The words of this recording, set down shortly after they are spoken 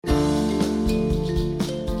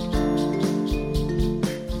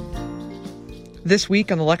This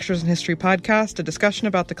week on the Lectures in History podcast, a discussion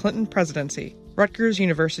about the Clinton presidency. Rutgers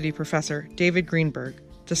University professor David Greenberg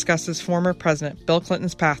discusses former President Bill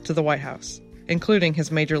Clinton's path to the White House, including his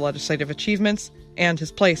major legislative achievements and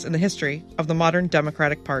his place in the history of the modern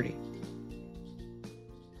Democratic Party.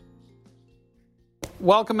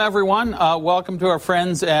 Welcome, everyone. Welcome to our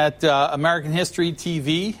friends at American History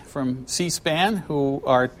TV from C-SPAN who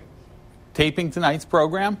are taping tonight's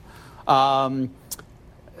program.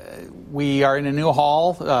 We are in a new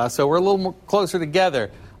hall, so we're a little more closer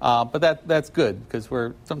together, but that's good because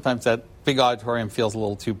sometimes that big auditorium feels a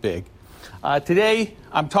little too big. Today,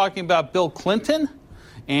 I'm talking about Bill Clinton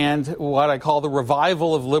and what I call the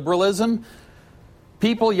revival of liberalism.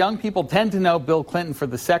 Young people tend to know Bill Clinton for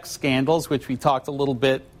the sex scandals, which we talked a little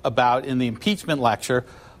bit about in the impeachment lecture.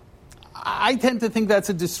 I tend to think that's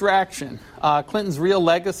a distraction. Clinton's real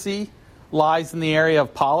legacy lies in the area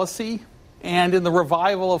of policy and in the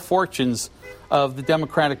revival of fortunes of the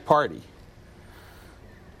Democratic Party.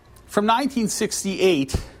 From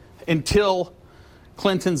 1968 until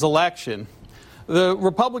Clinton's election, the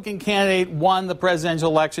Republican candidate won the presidential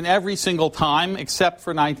election every single time except for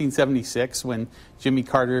 1976 when Jimmy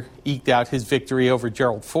Carter eked out his victory over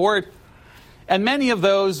Gerald Ford. And many of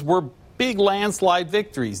those were big landslide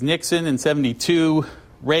victories. Nixon in 72,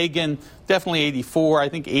 Reagan, definitely 84. I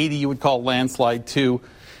think 80 you would call landslide too.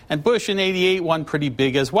 And Bush in 88 won pretty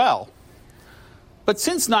big as well. But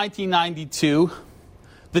since 1992,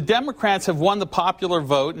 the Democrats have won the popular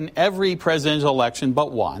vote in every presidential election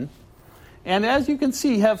but one. And as you can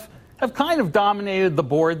see, have kind of dominated the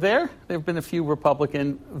board there. There have been a few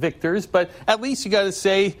Republican victors, but at least you got to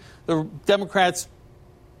say the Democrats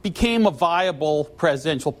became a viable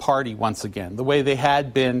presidential party once again, the way they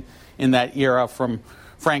had been in that era from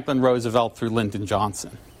Franklin Roosevelt through Lyndon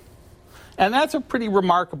Johnson. And that's a pretty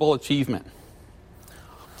remarkable achievement.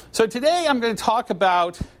 So today I'm going to talk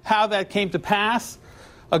about how that came to pass,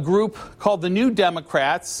 a group called the New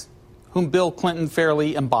Democrats, whom Bill Clinton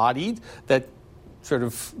fairly embodied, that sort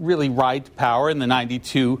of really ride to power in the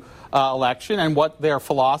 92 election, and what their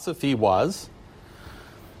philosophy was.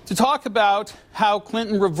 To talk about how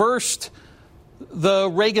Clinton reversed the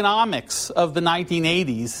Reaganomics of the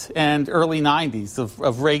 1980s and early 90s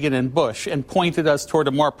of Reagan and Bush and pointed us toward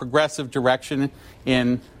a more progressive direction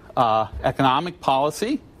in economic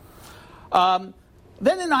policy. Then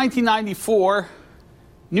in 1994,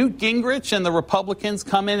 Newt Gingrich and the Republicans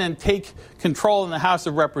come in and take control in the House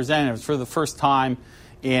of Representatives for the first time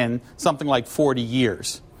in something like 40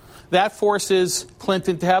 years. That forces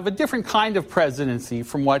Clinton to have a different kind of presidency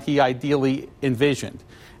from what he ideally envisioned,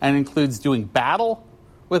 and includes doing battle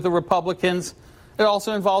with the Republicans. It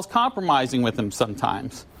also involves compromising with them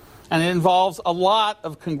sometimes. And it involves a lot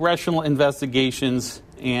of congressional investigations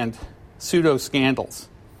and pseudo-scandals.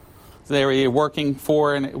 So they were working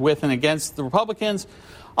for and with and against the Republicans.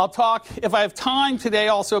 I'll talk, if I have time today,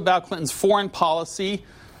 also about Clinton's foreign policy.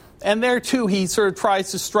 And there, too, he sort of tries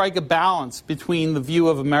to strike a balance between the view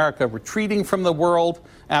of America retreating from the world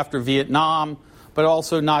after Vietnam, but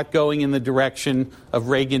also not going in the direction of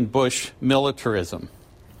Reagan-Bush militarism.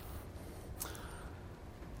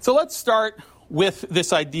 So let's start with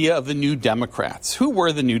this idea of the New Democrats. Who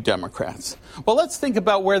were the New Democrats? Well, let's think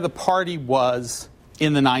about where the party was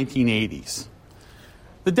in the 1980s.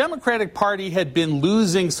 The Democratic Party had been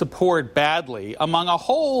losing support badly among a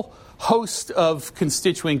whole host of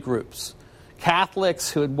constituent groups.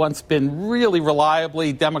 Catholics, who had once been really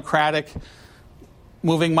reliably Democratic,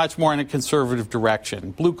 moving much more in a conservative direction.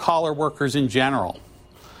 Blue-collar workers in general.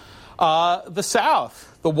 The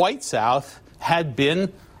South, the white South, had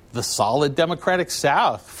been the solid Democratic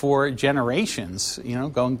South for generations,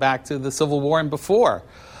 going back to the Civil War and before.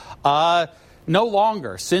 No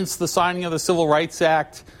longer. Since the signing of the Civil Rights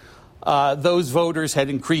Act, those voters had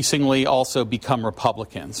increasingly also become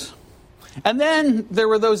Republicans. And then there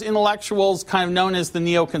were those intellectuals kind of known as the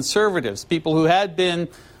neoconservatives, people who had been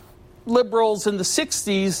liberals in the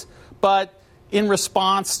 60s, but in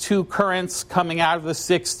response to currents coming out of the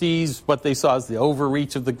 60s, what they saw as the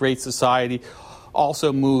overreach of the Great Society,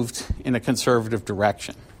 also moved in a conservative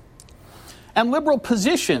direction. And liberal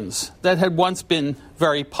positions that had once been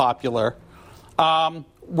very popular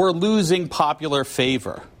were losing popular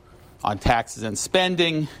favor on taxes and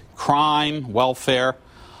spending, crime, welfare,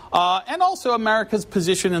 and also America's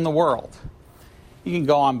position in the world. You can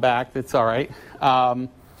go on back, that's all right.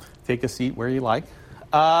 Take a seat where you like.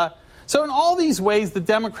 So in all these ways, the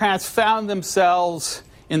Democrats found themselves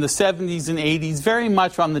in the 70s and 80s very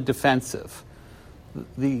much on the defensive.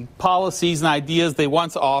 The policies and ideas they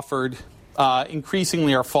once offered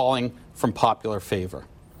increasingly are falling from popular favor.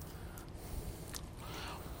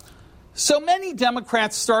 So many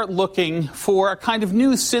Democrats start looking for a kind of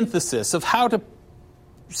new synthesis of how to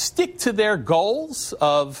stick to their goals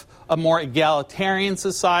of a more egalitarian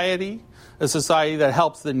society, a society that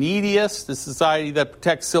helps the neediest, a society that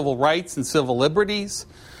protects civil rights and civil liberties,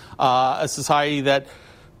 a society that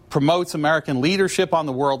promotes American leadership on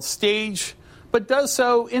the world stage, but does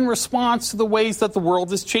so in response to the ways that the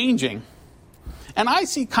world is changing. And I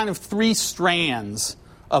see kind of three strands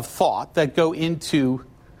of thought that go into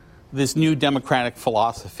this new democratic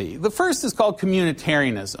philosophy. The first is called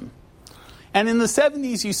communitarianism. And in the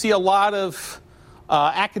 70s, you see a lot of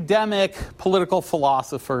academic political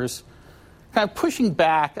philosophers kind of pushing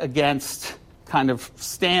back against kind of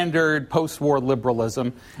standard post-war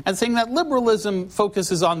liberalism and saying that liberalism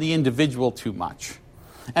focuses on the individual too much.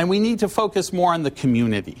 And we need to focus more on the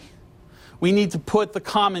community. We need to put the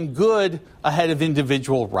common good ahead of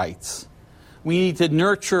individual rights. We need to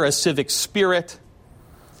nurture a civic spirit.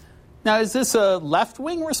 Now, is this a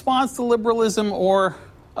left-wing response to liberalism or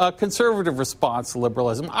a conservative response to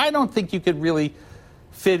liberalism? I don't think you could really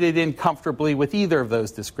fit it in comfortably with either of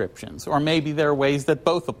those descriptions, or maybe there are ways that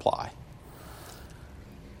both apply.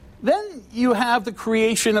 Then you have the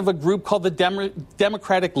creation of a group called the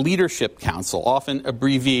Democratic Leadership Council, often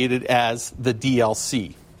abbreviated as the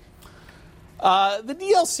DLC. The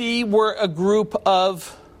DLC were a group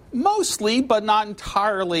of mostly, but not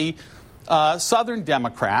entirely, Southern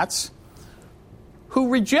Democrats who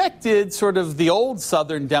rejected sort of the old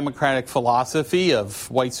Southern Democratic philosophy of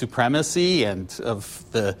white supremacy and of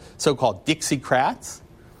the so-called Dixiecrats.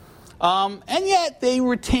 And yet they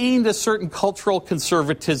retained a certain cultural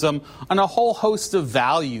conservatism on a whole host of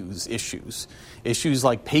values issues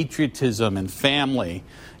like patriotism and family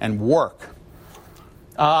and work.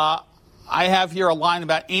 I have here a line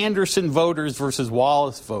about Anderson voters versus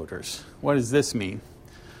Wallace voters. What does this mean?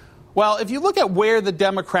 Well, if you look at where the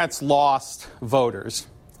Democrats lost voters,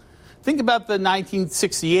 think about the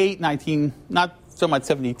 1968, not so much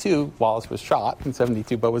 72, Wallace was shot in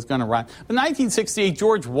 72, but was going to run. The 1968,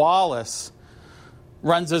 George Wallace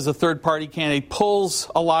runs as a third-party candidate, pulls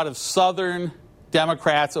a lot of Southern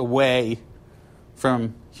Democrats away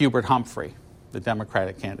from Hubert Humphrey, the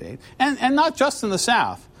Democratic candidate. And not just in the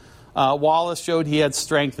South. Wallace showed he had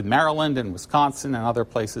strength in Maryland and Wisconsin and other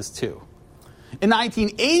places too. In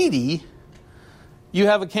 1980, you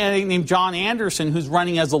have a candidate named John Anderson who's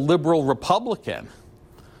running as a liberal Republican.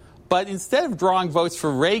 But instead of drawing votes for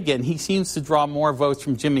Reagan, he seems to draw more votes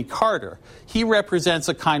from Jimmy Carter. He represents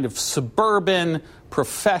a kind of suburban,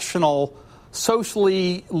 professional,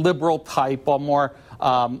 socially liberal type, while more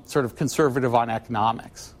sort of conservative on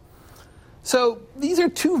economics. So these are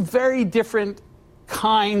two very different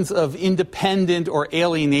kinds of independent or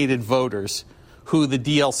alienated voters who the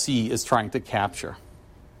DLC is trying to capture.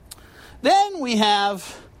 Then we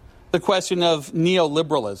have the question of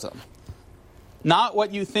neoliberalism. Not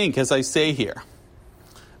what you think, as I say here.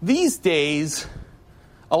 These days,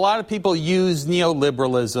 a lot of people use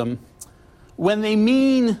neoliberalism when they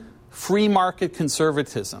mean free market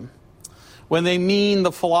conservatism, when they mean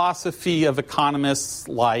the philosophy of economists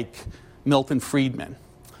like Milton Friedman,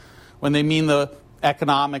 when they mean the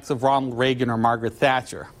economics of Ronald Reagan or Margaret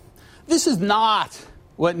Thatcher. This is not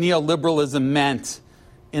what neoliberalism meant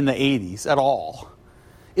in the 80s at all.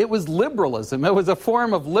 It was liberalism. It was a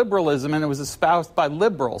form of liberalism, and it was espoused by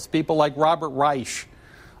liberals, people like Robert Reich,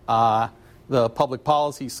 the public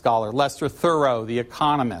policy scholar, Lester Thurow, the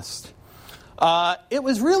economist. It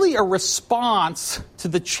was really a response to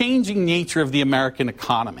the changing nature of the American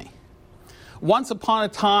economy. Once upon a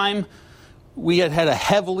time, we had a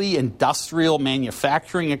heavily industrial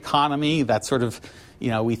manufacturing economy that sort of,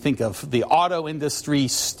 we think of the auto industry,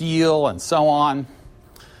 steel, and so on.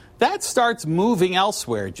 That starts moving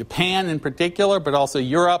elsewhere. Japan in particular, but also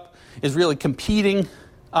Europe, is really competing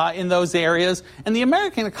in those areas. And the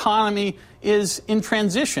American economy is in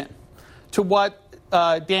transition to what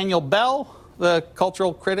Daniel Bell, the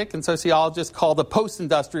cultural critic and sociologist, called a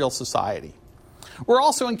post-industrial society. We're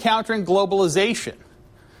also encountering globalization,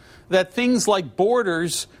 that things like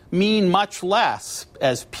borders mean much less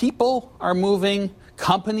as people are moving,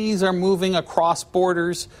 companies are moving across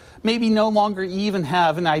borders, maybe no longer even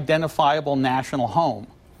have an identifiable national home.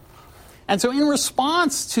 And so in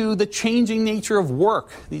response to the changing nature of work,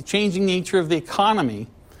 the changing nature of the economy,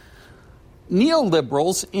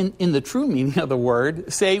 neoliberals, in the true meaning of the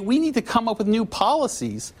word, say we need to come up with new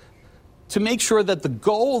policies to make sure that the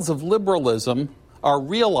goals of liberalism are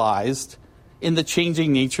realized in the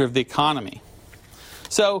changing nature of the economy.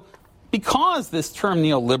 So because this term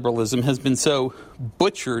neoliberalism has been so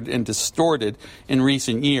butchered and distorted in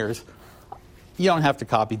recent years, you don't have to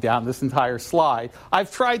copy down this entire slide.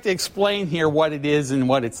 I've tried to explain here what it is and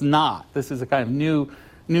what it's not. This is a kind of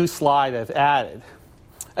new slide I've added.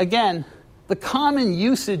 Again, the common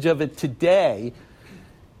usage of it today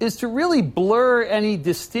is to really blur any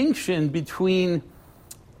distinction between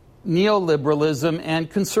neoliberalism and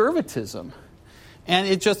conservatism. And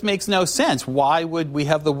it just makes no sense. Why would we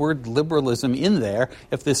have the word liberalism in there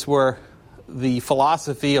if this were the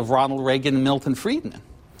philosophy of Ronald Reagan and Milton Friedman?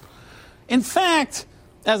 In fact,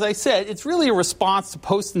 as I said, it's really a response to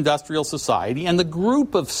post-industrial society, and the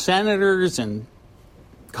group of senators and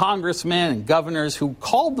congressmen and governors who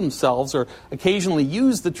called themselves or occasionally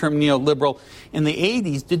used the term neoliberal in the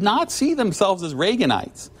 80s did not see themselves as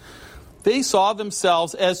Reaganites. They saw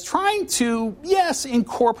themselves as trying to, yes,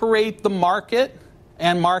 incorporate the market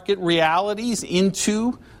and market realities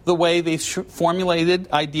into the way they formulated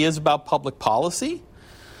ideas about public policy.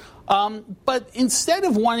 But instead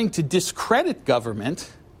of wanting to discredit government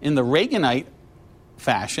in the Reaganite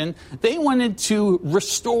fashion, they wanted to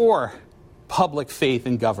restore public faith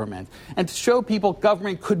in government and to show people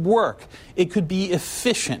government could work, it could be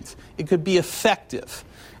efficient, it could be effective.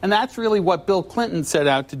 And that's really what Bill Clinton set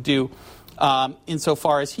out to do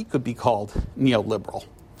insofar as he could be called neoliberal.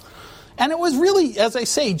 And it was really, as I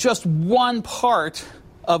say, just one part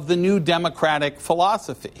of the new democratic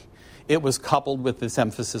philosophy. It was coupled with this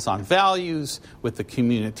emphasis on values, with the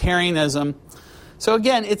communitarianism. So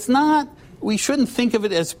again, it's not, we shouldn't think of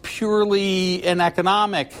it as purely an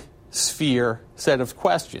economic sphere set of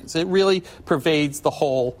questions. It really pervades the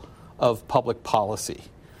whole of public policy.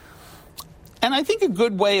 And I think a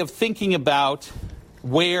good way of thinking about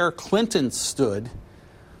where Clinton stood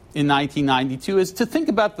in 1992 is to think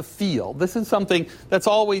about the field. This is something that's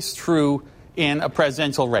always true in a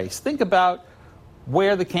presidential race. Think about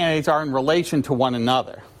where the candidates are in relation to one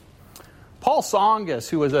another. Paul Tsongas,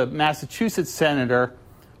 who was a Massachusetts senator,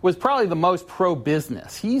 was probably the most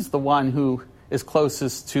pro-business. He's the one who is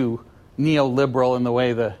closest to neoliberal in the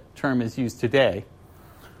way the term is used today.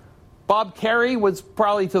 Bob Kerrey was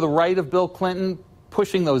probably to the right of Bill Clinton,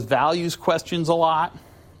 pushing those values questions a lot.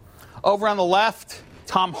 Over on the left,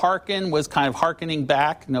 Tom Harkin was kind of hearkening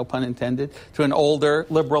back, no pun intended, to an older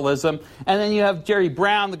liberalism. And then you have Jerry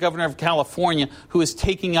Brown, the governor of California, who is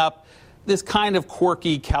taking up this kind of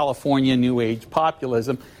quirky California New Age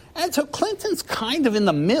populism. And so Clinton's kind of in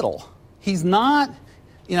the middle. He's not,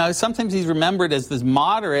 sometimes he's remembered as this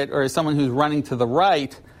moderate or as someone who's running to the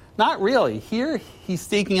right. Not really. Here, he's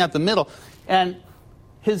staking out the middle. And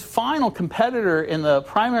his final competitor in the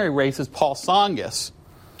primary race is Paul Tsongas.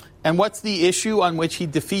 And what's the issue on which he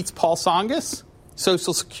defeats Paul Tsongas?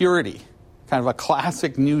 Social Security, kind of a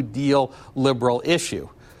classic New Deal liberal issue.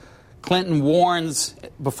 Clinton warns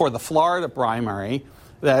before the Florida primary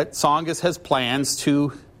that Tsongas has plans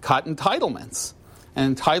to cut entitlements.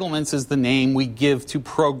 And entitlements is the name we give to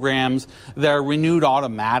programs that are renewed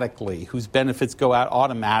automatically, whose benefits go out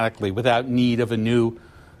automatically without need of a new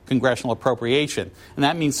congressional appropriation. And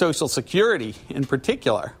that means Social Security in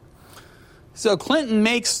particular. So Clinton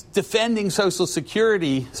makes defending Social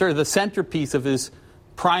Security sort of the centerpiece of his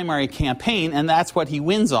primary campaign, and that's what he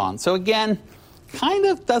wins on. So again, kind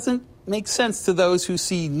of doesn't make sense to those who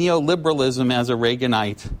see neoliberalism as a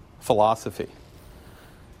Reaganite philosophy.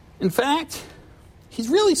 In fact, he's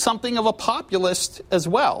really something of a populist as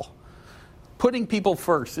well. Putting people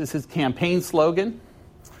first is his campaign slogan,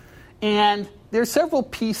 and there are several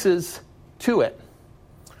pieces to it.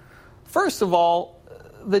 First of all,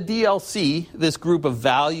 the DLC, this group of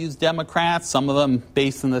values Democrats, some of them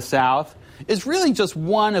based in the South, is really just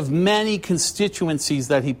one of many constituencies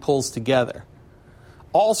that he pulls together.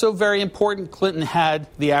 Also very important, Clinton had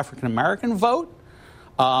the African American vote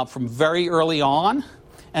from very early on.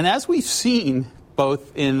 And as we've seen,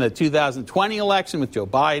 both in the 2020 election with Joe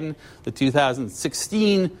Biden, the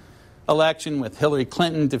 2016 election with Hillary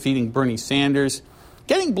Clinton defeating Bernie Sanders,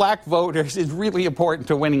 getting black voters is really important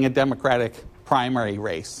to winning a Democratic primary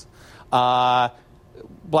race.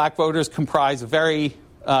 Black voters comprise a very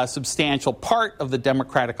substantial part of the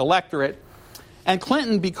Democratic electorate. And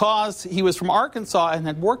Clinton, because he was from Arkansas and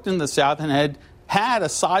had worked in the South and had a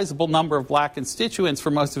sizable number of black constituents for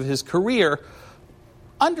most of his career,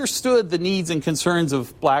 understood the needs and concerns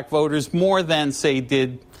of black voters more than, say,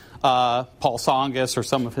 did Paul Tsongas or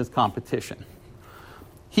some of his competition.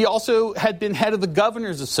 He also had been head of the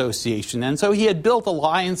Governors Association, and so he had built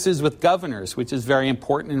alliances with governors, which is very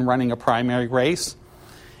important in running a primary race,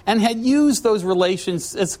 and had used those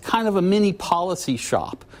relations as kind of a mini policy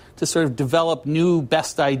shop to sort of develop new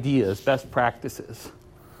best ideas, best practices.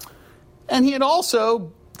 And he had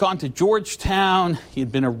also gone to Georgetown. He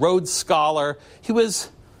had been a Rhodes Scholar. He was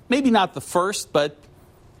maybe not the first, but,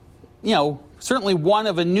 certainly one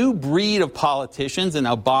of a new breed of politicians, and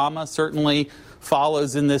Obama certainly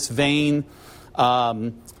follows in this vein.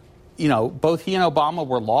 Both he and Obama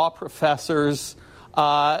were law professors.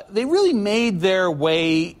 They really made their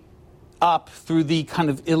way up through the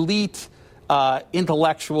kind of elite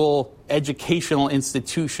intellectual educational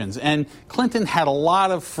institutions. And Clinton had a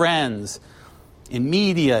lot of friends in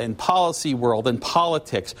media, in policy world, in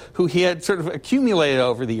politics, who he had sort of accumulated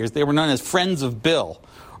over the years. They were known as Friends of Bill,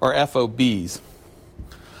 or FOBs.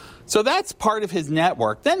 So that's part of his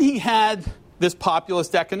network. Then he had this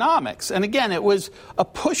populist economics. And again, it was a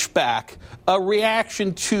pushback, a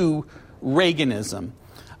reaction to Reaganism.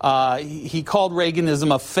 He called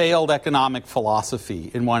Reaganism a failed economic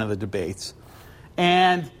philosophy in one of the debates.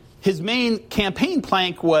 And his main campaign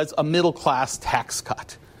plank was a middle-class tax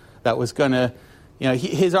cut that was going to,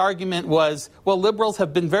 his argument was, well, liberals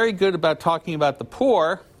have been very good about talking about the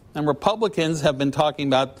poor, and Republicans have been talking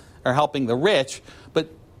about or helping the rich,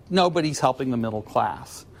 but nobody's helping the middle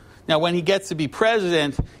class. Now, when he gets to be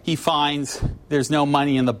president, he finds there's no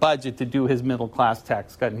money in the budget to do his middle-class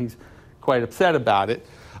tax cut, and he's quite upset about it.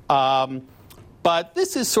 But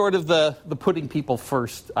this is sort of the putting people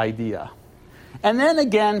first idea. And then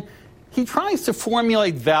again, he tries to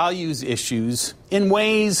formulate values issues in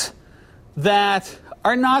ways that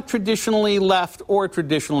are not traditionally left or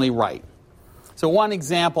traditionally right. So one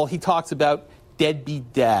example, he talks about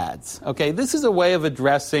deadbeat dads. Okay, this is a way of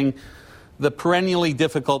addressing the perennially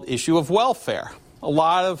difficult issue of welfare. A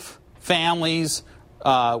lot of families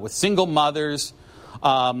with single mothers,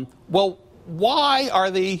 well, why are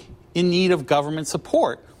they in need of government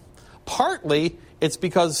support? Partly, it's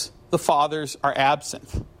because the fathers are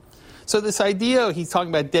absent. So this idea, he's talking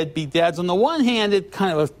about deadbeat dads, on the one hand, it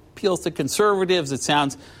kind of appeals to conservatives. It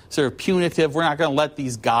sounds sort of punitive. We're not going to let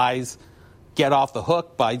these guys get off the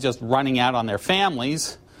hook by just running out on their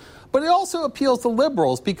families. But it also appeals to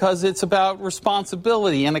liberals because it's about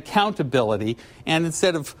responsibility and accountability. And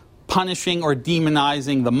instead of punishing or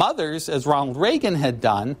demonizing the mothers, as Ronald Reagan had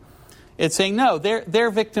done, it's saying, no,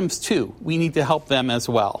 they're victims too. We need to help them as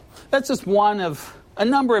well. That's just one of a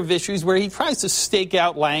number of issues where he tries to stake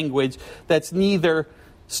out language that's neither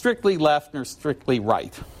strictly left nor strictly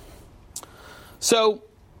right. So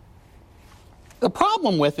the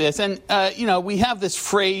problem with this, and we have this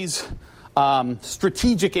phrase,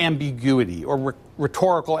 strategic ambiguity or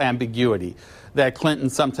rhetorical ambiguity that Clinton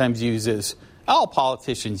sometimes uses. All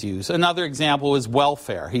politicians use. Another example is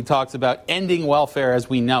welfare. He talks about ending welfare as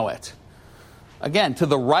we know it. Again, to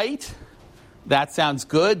the right, that sounds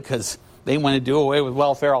good because they want to do away with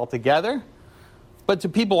welfare altogether. But to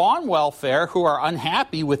people on welfare who are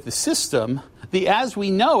unhappy with the system, the as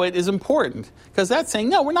we know it is important because that's saying,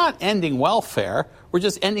 no, we're not ending welfare. We're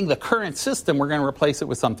just ending the current system. We're going to replace it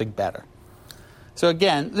with something better. So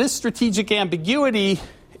again, this strategic ambiguity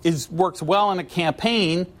works well in a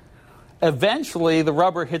campaign. Eventually, the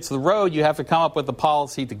rubber hits the road. You have to come up with a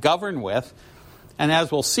policy to govern with. And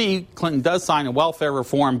as we'll see, Clinton does sign a welfare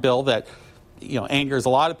reform bill that angers a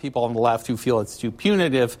lot of people on the left who feel it's too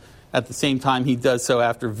punitive. At the same time, he does so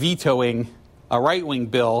after vetoing a right-wing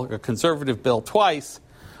bill, a conservative bill, twice,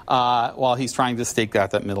 while he's trying to stake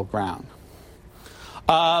out that middle ground.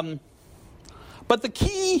 But the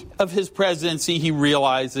key of his presidency, he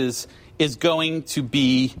realizes, is going to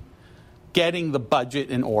be getting the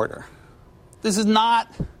budget in order. This is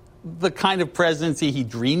not the kind of presidency he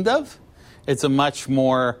dreamed of. It's a much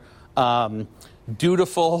more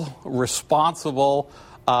dutiful, responsible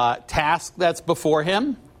task that's before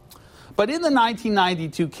him. But in the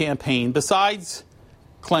 1992 campaign, besides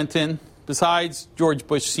Clinton, besides George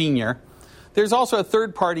Bush Sr., there's also a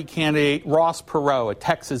third-party candidate, Ross Perot, a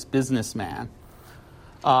Texas businessman,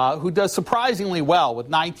 who does surprisingly well with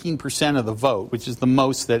 19% of the vote, which is the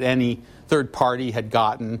most that any third party had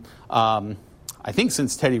gotten, I think,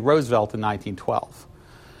 since Teddy Roosevelt in 1912.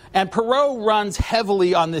 And Perot runs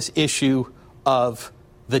heavily on this issue of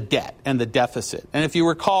the debt and the deficit. And if you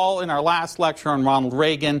recall, in our last lecture on Ronald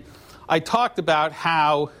Reagan, I talked about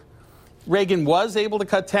how Reagan was able to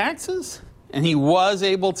cut taxes, and he was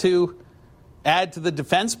able to add to the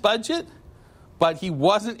defense budget, but he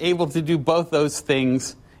wasn't able to do both those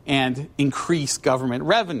things and increase government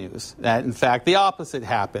revenues. That, in fact, the opposite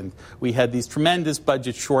happened. We had these tremendous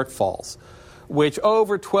budget shortfalls, which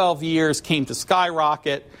over 12 years came to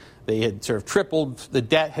skyrocket. They had sort of tripled, the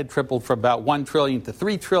debt had tripled from about $1 trillion to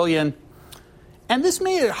 $3 trillion. And this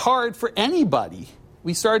made it hard for anybody.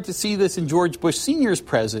 We started to see this in George Bush Sr.'s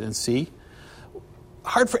presidency.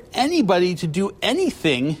 Hard for anybody to do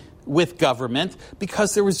anything with government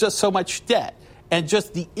because there was just so much debt. And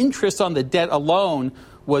just the interest on the debt alone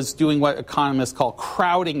was doing what economists call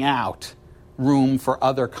crowding out room for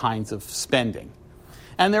other kinds of spending.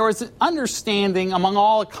 And there was an understanding among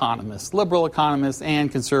all economists, liberal economists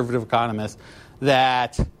and conservative economists,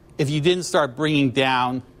 that if you didn't start bringing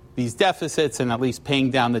down these deficits and at least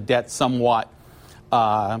paying down the debt somewhat,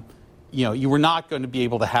 you were not going to be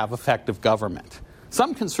able to have effective government.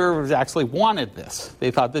 Some conservatives actually wanted this.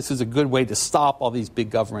 They thought this is a good way to stop all these big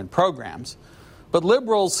government programs. But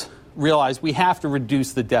liberals realized we have to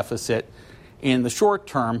reduce the deficit in the short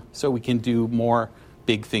term so we can do more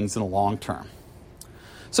big things in the long term.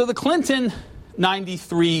 So the Clinton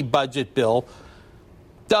 93 budget bill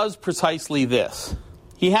does precisely this.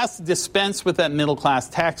 He has to dispense with that middle-class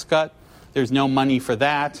tax cut. There's no money for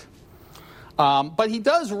that. But he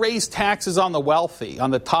does raise taxes on the wealthy,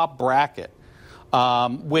 on the top bracket,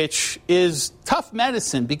 which is tough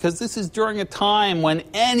medicine because this is during a time when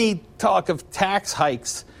any talk of tax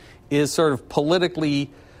hikes is sort of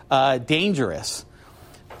politically dangerous.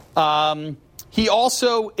 He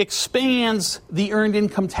also expands the earned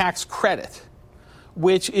income tax credit,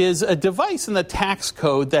 which is a device in the tax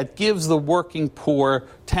code that gives the working poor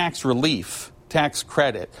tax relief, tax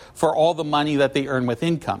credit, for all the money that they earn with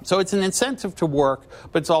income. So it's an incentive to work,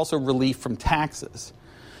 but it's also relief from taxes.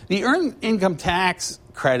 The earned income tax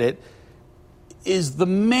credit is the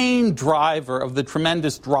main driver of the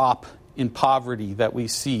tremendous drop in poverty that we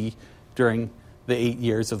see during the 8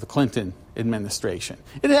 years of the Clinton administration.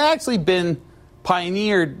 It had actually been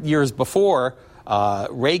pioneered years before.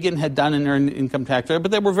 Reagan had done an earned income tax credit,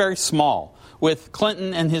 but they were very small. With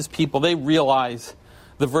Clinton and his people, they realized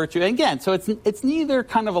the virtue. And again, so it's neither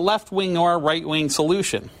kind of a left-wing nor a right-wing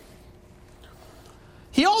solution.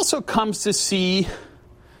 He also comes to see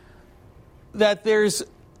that there's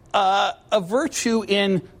a virtue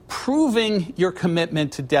in proving your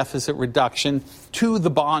commitment to deficit reduction to the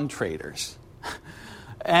bond traders.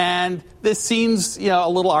 And this seems, a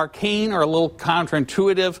little arcane or a little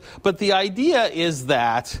counterintuitive, but the idea is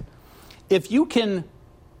that if you can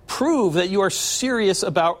prove that you are serious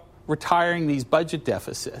about retiring these budget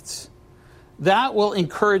deficits, that will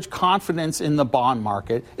encourage confidence in the bond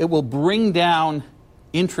market. It will bring down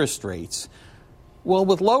interest rates. Well,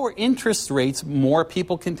 with lower interest rates, more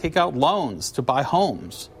people can take out loans to buy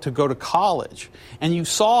homes, to go to college. And you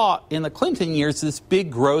saw in the Clinton years this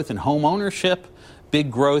big growth in home ownership,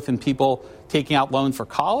 big growth in people taking out loans for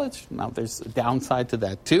college. Now, there's a downside to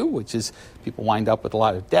that, too, which is people wind up with a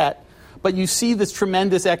lot of debt. But you see this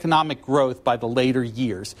tremendous economic growth by the later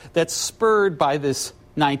years that's spurred by this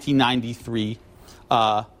 1993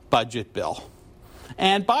 budget bill.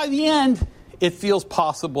 And by the end, it feels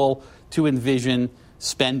possible to envision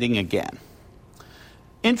spending again.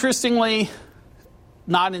 Interestingly,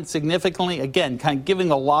 not insignificantly, again, kind of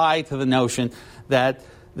giving a lie to the notion that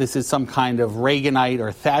this is some kind of Reaganite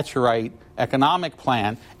or Thatcherite economic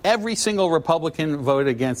plan, every single Republican voted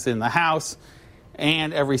against it in the House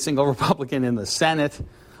and every single Republican in the Senate.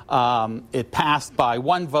 It passed by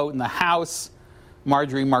one vote in the House.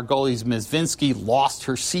 Marjorie Margolis-Mizvinsky lost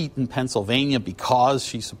her seat in Pennsylvania because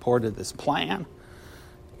she supported this plan.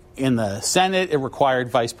 In the Senate, it required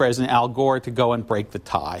Vice President Al Gore to go and break the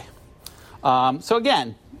tie. So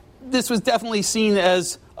again, this was definitely seen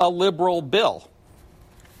as a liberal bill.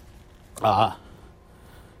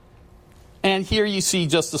 And here you see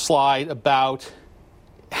just a slide about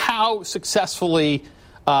how successfully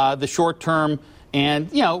the short term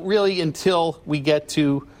and, really until we get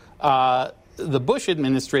to the Bush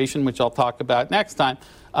administration, which I'll talk about next time,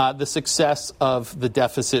 the success of the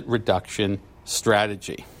deficit reduction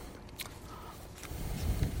strategy.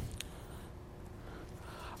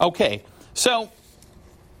 Okay, so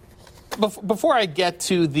before I get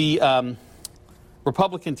to the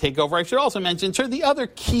Republican takeover, I should also mention the other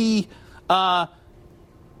key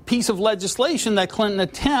piece of legislation that Clinton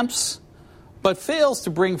attempts but fails to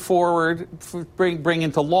bring forward, bring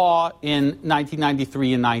into law in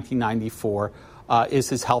 1993 and 1994 is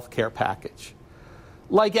his health care package.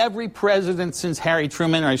 Like every president since Harry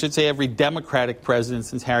Truman, or I should say every Democratic president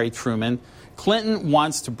since Harry Truman, Clinton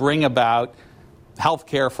wants to bring about health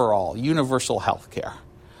care for all, universal health care.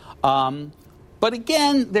 But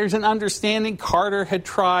again, there's an understanding, Carter had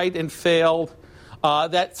tried and failed,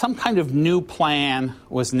 that some kind of new plan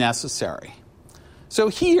was necessary. So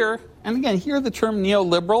here, and again, here the term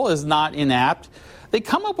neoliberal is not inapt, they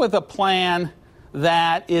come up with a plan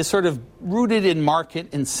that is sort of rooted in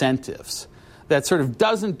market incentives, that sort of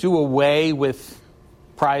doesn't do away with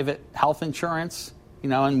private health insurance,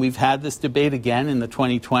 and we've had this debate again in the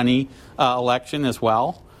 2020 election as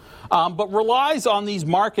well. but relies on these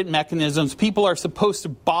market mechanisms. People are supposed to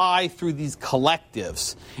buy through these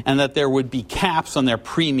collectives, and that there would be caps on their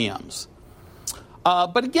premiums.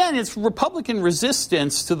 But again, it's Republican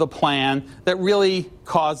resistance to the plan that really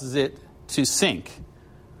causes it to sink.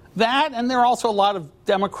 That, and there are also a lot of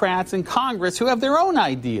Democrats in Congress who have their own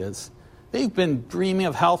ideas. They've been dreaming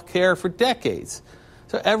of health care for decades.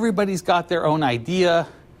 So everybody's got their own idea.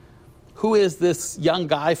 Who is this young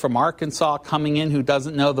guy from Arkansas coming in who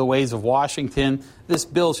doesn't know the ways of Washington? This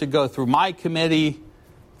bill should go through my committee,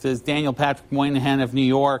 says Daniel Patrick Moynihan of New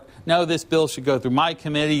York. No, this bill should go through my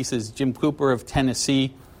committee, says Jim Cooper of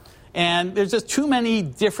Tennessee. And there's just too many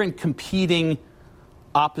different competing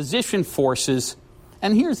opposition forces.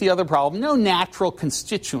 And here's the other problem: no natural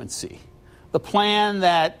constituency. The plan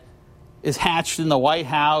that is hatched in the White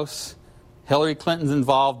House, Hillary Clinton's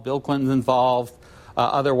involved, Bill Clinton's involved,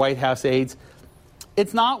 other White House aides,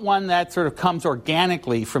 it's not one that sort of comes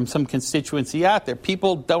organically from some constituency out there.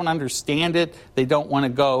 People don't understand it. They don't want to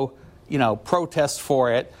go, protest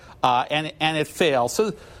for it, and it fails.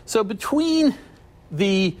 So between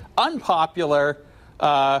the unpopular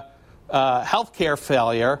health care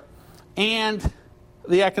failure and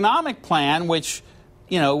the economic plan, which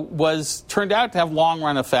was turned out to have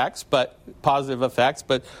long-run effects, but positive effects,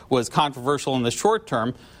 but was controversial in the short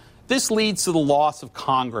term, this leads to the loss of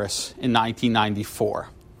Congress in 1994.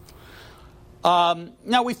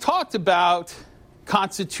 Now, we've talked about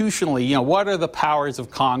constitutionally, what are the powers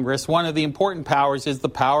of Congress? One of the important powers is the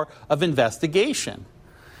power of investigation.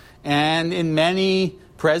 And in many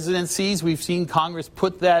presidencies, we've seen Congress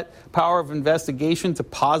put that power of investigation to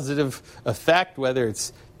positive effect, whether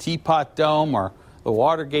it's Teapot Dome or the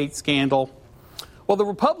Watergate scandal. Well, the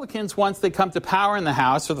Republicans, once they come to power in the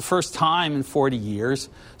House for the first time in 40 years,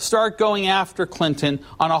 start going after Clinton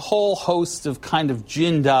on a whole host of kind of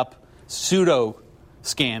ginned up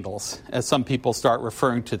pseudo-scandals, as some people start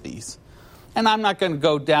referring to these. And I'm not going to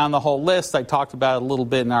go down the whole list. I talked about it a little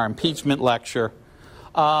bit in our impeachment lecture.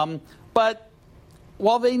 But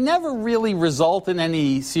while they never really result in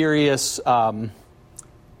any serious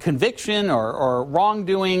conviction or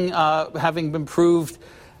wrongdoing having been proved,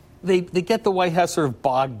 they get the White House sort of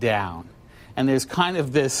bogged down. And there's kind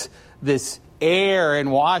of this air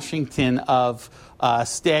in Washington of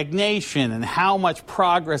stagnation and how much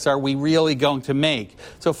progress are we really going to make.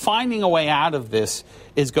 So finding a way out of this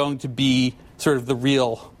is going to be sort of the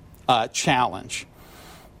real challenge.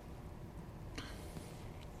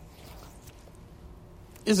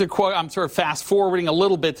 Is a quote, I'm sort of fast-forwarding a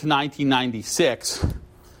little bit to 1996.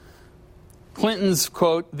 Clinton's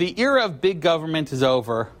quote, "The era of big government is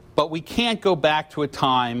over, but we can't go back to a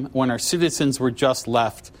time when our citizens were just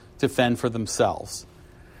left to fend for themselves."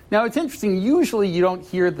 Now, it's interesting. Usually you don't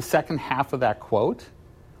hear the second half of that quote.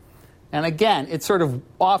 And again, it's sort of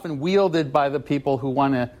often wielded by the people who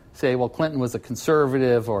want to say, well, Clinton was a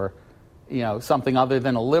conservative or, something other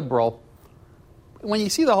than a liberal. When you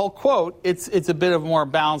see the whole quote, it's a bit of a more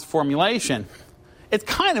balanced formulation. It's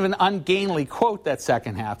kind of an ungainly quote, that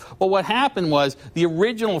second half. Well, what happened was the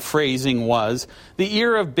original phrasing was, the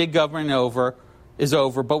era of big government is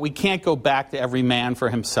over, but we can't go back to every man for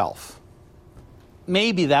himself.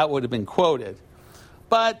 Maybe that would have been quoted.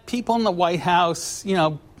 But people in the White House,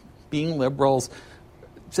 being liberals,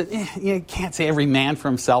 said, you can't say every man for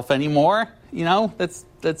himself anymore.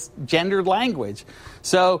 That's gendered language.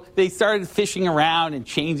 So they started fishing around and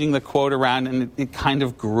changing the quote around, and it kind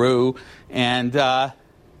of grew. And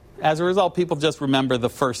as a result, people just remember the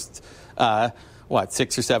first,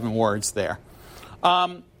 6 or 7 words there.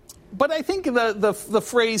 But I think the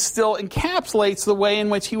phrase still encapsulates the way in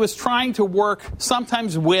which he was trying to work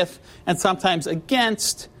sometimes with and sometimes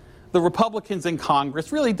against the Republicans in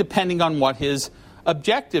Congress, really depending on what his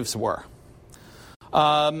objectives were.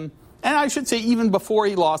 And I should say, even before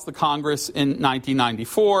he lost the Congress in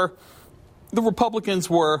 1994, the Republicans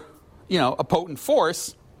were, a potent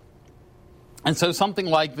force. And so something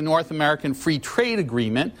like the North American Free Trade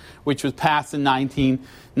Agreement, which was passed in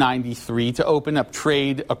 1993 to open up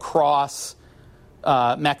trade across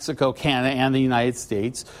Mexico, Canada, and the United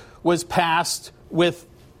States, was passed with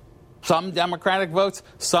some Democratic votes,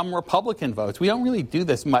 some Republican votes. We don't really do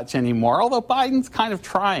this much anymore, although Biden's kind of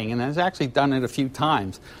trying and has actually done it a few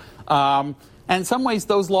times. And in some ways,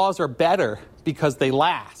 those laws are better because they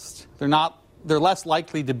last. They're less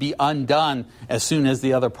likely to be undone as soon as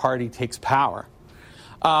the other party takes power.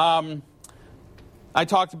 I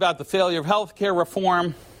talked about the failure of health care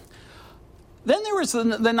reform. Then there was the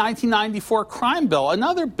 1994 crime bill,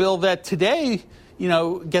 another bill that today,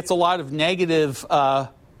 gets a lot of negative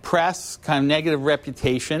press, kind of negative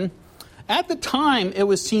reputation. At the time, it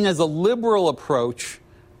was seen as a liberal approach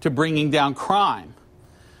to bringing down crime.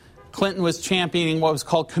 Clinton was championing what was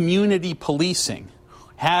called community policing,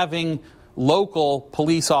 having local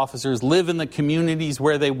police officers live in the communities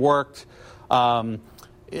where they worked, sort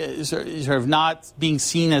of not being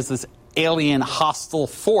seen as this alien, hostile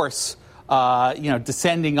force,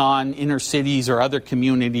 descending on inner cities or other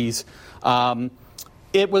communities.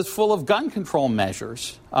 It was full of gun control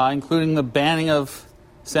measures, including the banning of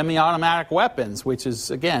semi-automatic weapons, which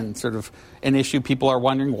is, again, sort of an issue people are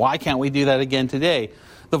wondering, why can't we do that again today?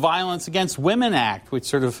 The Violence Against Women Act, which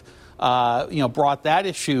sort of brought that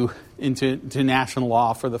issue into national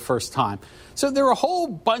law for the first time. So there were a whole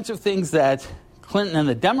bunch of things that Clinton and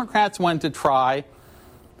the Democrats wanted to try.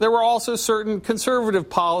 There were also certain conservative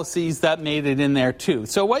policies that made it in there, too.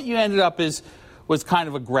 So what you ended up was kind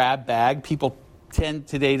of a grab bag. People tend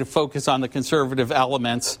today to focus on the conservative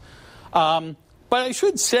elements. But I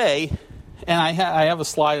should say, and I have a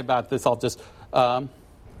slide about this, I'll just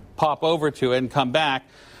pop over to it and come back.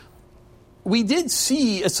 We did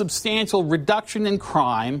see a substantial reduction in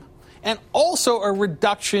crime and also a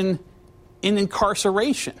reduction in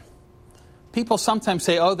incarceration. People sometimes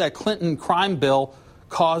say, that Clinton crime bill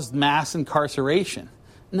caused mass incarceration.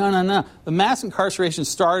 No. The mass incarceration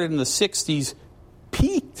started in the 60s,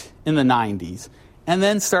 peaked in the 90s, and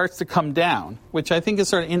then starts to come down, which I think is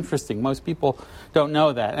sort of interesting. Most people don't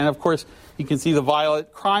know that. And, of course, you can see the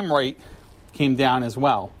violent crime rate came down as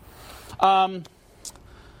well.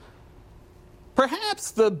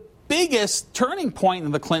 Perhaps the biggest turning point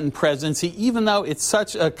in the Clinton presidency, even though it's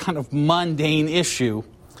such a kind of mundane issue,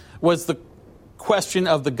 was the question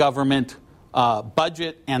of the government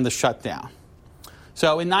budget and the shutdown.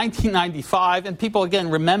 So in 1995, and people, again,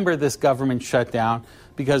 remember this government shutdown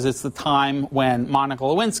because it's the time when Monica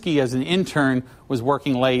Lewinsky, as an intern, was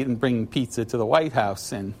working late and bringing pizza to the White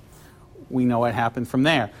House, and we know what happened from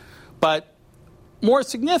there. But more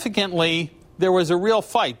significantly, there was a real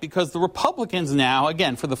fight because the Republicans now,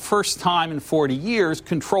 again, for the first time in 40 years,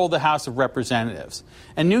 control the House of Representatives.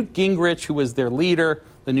 And Newt Gingrich, who was their leader,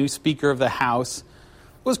 the new Speaker of the House,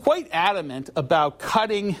 was quite adamant about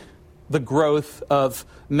cutting the growth of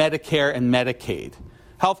Medicare and Medicaid.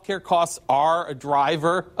 Healthcare costs are a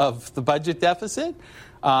driver of the budget deficit,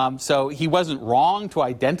 so he wasn't wrong to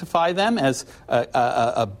identify them as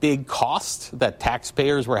a big cost that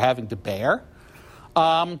taxpayers were having to bear.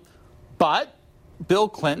 But Bill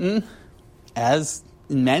Clinton, as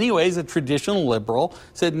in many ways a traditional liberal,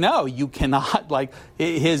 said, no, you cannot, like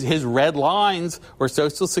his red lines were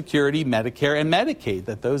Social Security, Medicare, and Medicaid,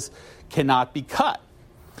 that those cannot be cut.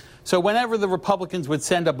 So whenever the Republicans would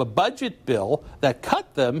send up a budget bill that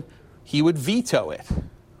cut them, he would veto it.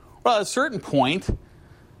 Well, at a certain point,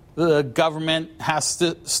 the government has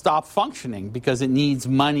to stop functioning because it needs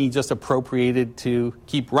money just appropriated to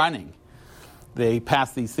keep running. They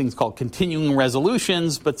pass these things called continuing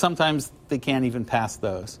resolutions, but sometimes they can't even pass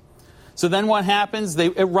those. So then what happens?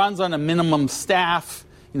 It runs on a minimum staff.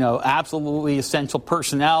 Absolutely essential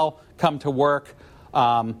personnel come to work,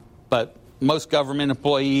 but most government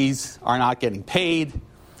employees are not getting paid.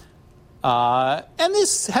 And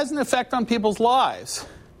this has an effect on people's lives.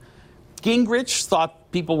 Gingrich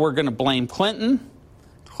thought people were going to blame Clinton.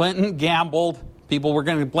 Clinton gambled. People were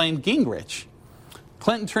going to blame Gingrich.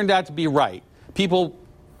 Clinton turned out to be right. People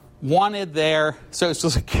wanted their Social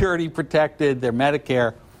Security protected, their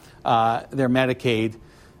Medicare, their Medicaid.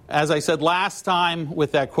 As I said last time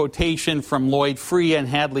with that quotation from Lloyd Free and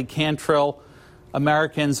Hadley Cantrill,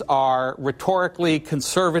 Americans are rhetorically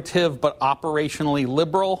conservative but operationally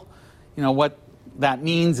liberal. What that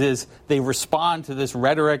means is they respond to this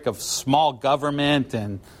rhetoric of small government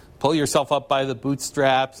and pull yourself up by the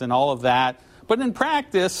bootstraps and all of that. But in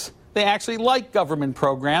practice, they actually like government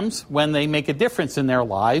programs when they make a difference in their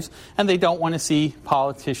lives, and they don't want to see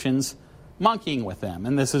politicians monkeying with them.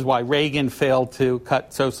 And this is why Reagan failed to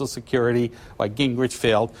cut Social Security, why Gingrich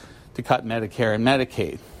failed to cut Medicare and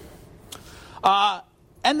Medicaid.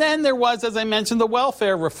 And then there was, as I mentioned, the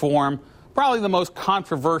welfare reform, probably the most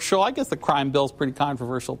controversial. I guess the crime bill is pretty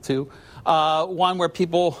controversial, too. One where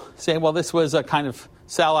people say, well, this was a kind of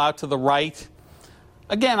sellout to the right.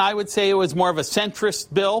 Again, I would say it was more of a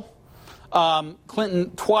centrist bill.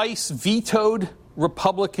 Clinton twice vetoed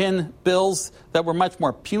Republican bills that were much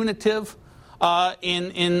more punitive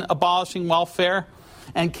in abolishing welfare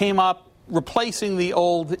and came up replacing the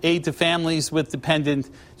old aid to families with dependent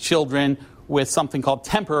children with something called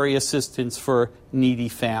temporary assistance for needy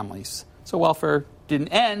families. So welfare didn't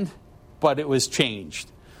end, but it was changed.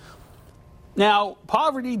 Now,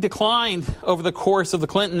 poverty declined over the course of the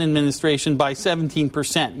Clinton administration by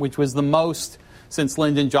 17%, which was the most since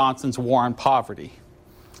Lyndon Johnson's war on poverty.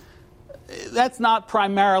 that's not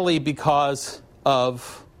primarily because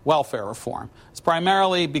of welfare reform. It's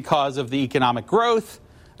primarily because of the economic growth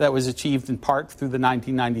that was achieved in part through the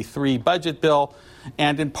 1993 budget bill,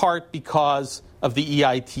 and in part because of the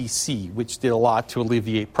EITC, which did a lot to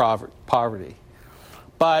alleviate poverty.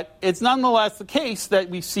 But it's nonetheless the case that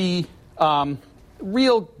we see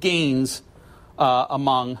real gains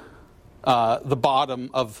among the bottom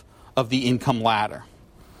of the income ladder.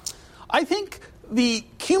 I think the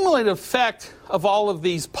cumulative effect of all of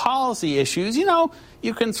these policy issues,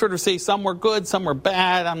 you can sort of say some were good, some were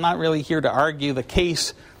bad. I'm not really here to argue the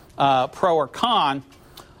case pro or con.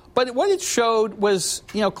 But what it showed was,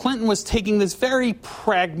 Clinton was taking this very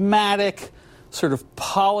pragmatic, sort of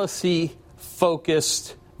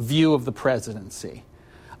policy-focused view of the presidency.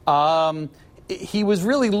 He was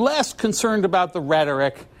really less concerned about the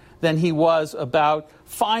rhetoric than he was about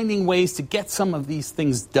finding ways to get some of these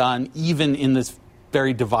things done, even in this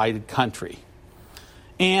very divided country.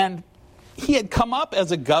 And he had come up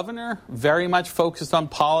as a governor, very much focused on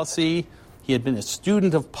policy. He had been a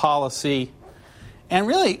student of policy. And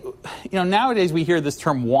really, nowadays we hear this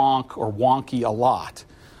term wonk or wonky a lot.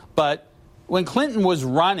 But when Clinton was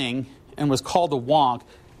running and was called a wonk,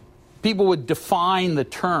 people would define the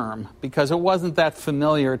term because it wasn't that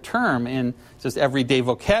familiar term in just everyday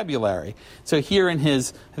vocabulary. So here in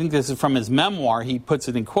his, I think this is from his memoir, he puts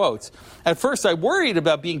it in quotes. At first I worried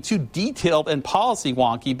about being too detailed and policy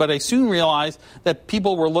wonky, but I soon realized that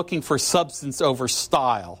people were looking for substance over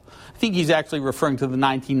style. I think he's actually referring to the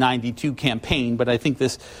 1992 campaign, but I think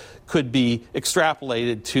this could be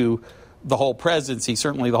extrapolated to the whole presidency,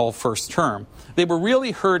 certainly the whole first term. They were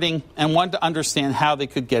really hurting and wanted to understand how they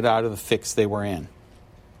could get out of the fix they were in.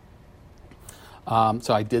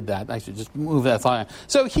 So I did that. I should just move that thought.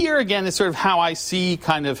 So here again is sort of how I see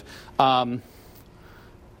kind of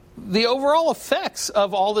the overall effects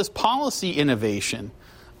of all this policy innovation.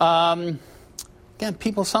 Again,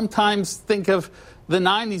 people sometimes think of the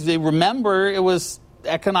 90s. They remember it was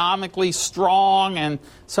economically strong and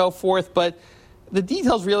so forth, but the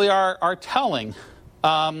details really are telling.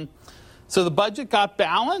 So the budget got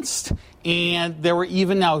balanced, and there were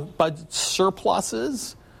even now budget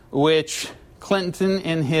surpluses, which Clinton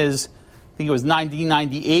in his, I think it was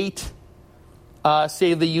 1998,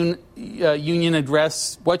 State of the Union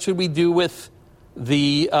address, what should we do with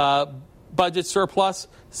the budget surplus?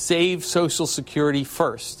 Save Social Security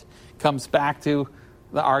first. Comes back to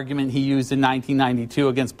the argument he used in 1992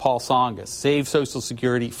 against Paul Tsongas. Save Social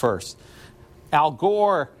Security first. Al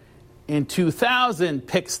Gore in 2000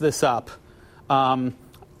 picks this up.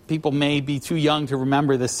 People may be too young to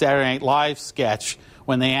remember the Saturday Night Live sketch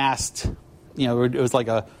when they asked, it was like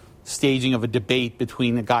a staging of a debate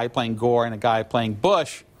between a guy playing Gore and a guy playing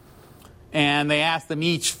Bush. And they asked them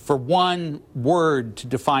each for one word to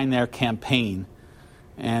define their campaign.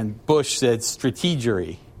 And Bush said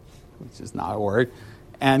strategery, which is not a word.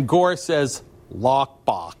 And Gore says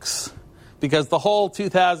lockbox. Because the whole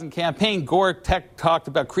 2000 campaign, Gore talked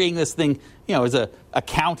about creating this thing, as a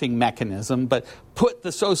accounting mechanism, but put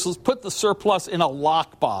the surplus in a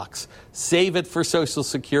lockbox, save it for Social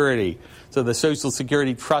Security, so the Social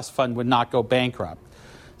Security Trust Fund would not go bankrupt.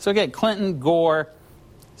 So again, Clinton, Gore,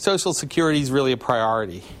 Social Security is really a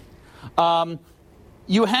priority.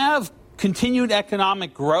 You have continued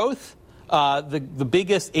economic growth, the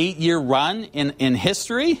biggest 8-year run in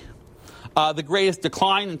history. The greatest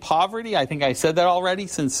decline in poverty, I think I said that already,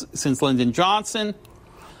 since Lyndon Johnson.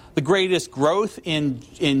 The greatest growth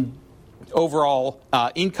in overall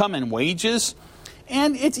income and wages.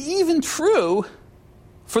 And it's even true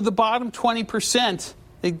for the bottom 20%.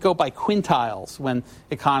 They go by quintiles when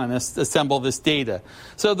economists assemble this data.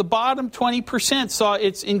 So the bottom 20% saw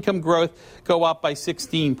its income growth go up by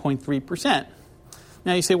 16.3%.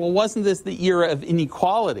 Now you say, well, wasn't this the era of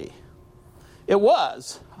inequality? It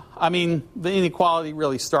was. I mean, the inequality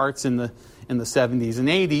really starts in the 70s and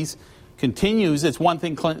 80s, continues. It's one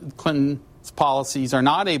thing Clinton's policies are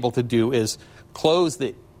not able to do is close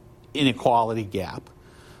the inequality gap.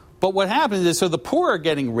 But what happens is, so the poor are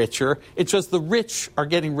getting richer, it's just the rich are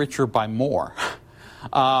getting richer by more.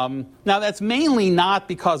 Now, that's mainly not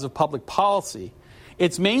because of public policy.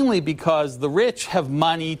 It's mainly because the rich have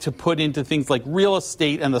money to put into things like real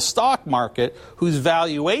estate and the stock market, whose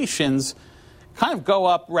valuations kind of go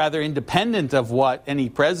up rather independent of what any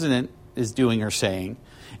president is doing or saying.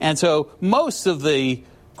 And so most of the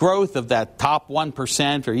growth of that top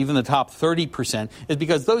 1% or even the top 30% is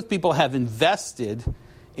because those people have invested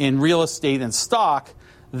in real estate and stock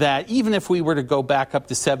that even if we were to go back up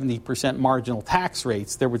to 70% marginal tax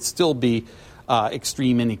rates, there would still be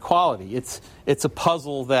extreme inequality. It's a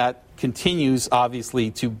puzzle that continues,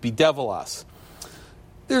 obviously, to bedevil us.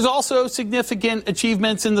 There's also significant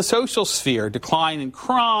achievements in the social sphere: decline in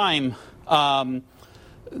crime,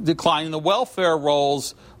 decline in the welfare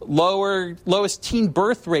rolls, lowest teen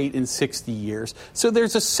birth rate in 60 years. So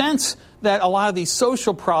there's a sense that a lot of these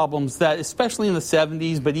social problems that, especially in the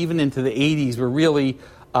 70s, but even into the 80s, were really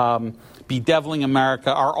bedeviling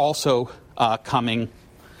America, are also coming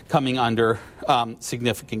under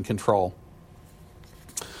significant control.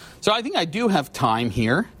 So I think I do have time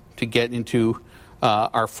here to get into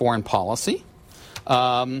our foreign policy.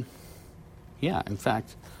 In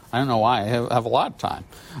fact, I don't know why. I have a lot of time.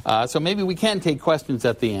 So maybe we can take questions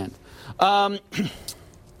at the end.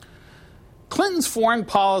 Clinton's foreign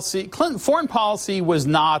policy was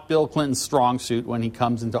not Bill Clinton's strong suit when he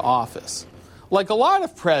comes into office. Like a lot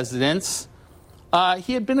of presidents,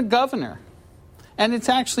 he had been a governor. And it's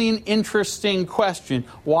actually an interesting question.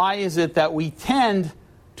 Why is it that we tend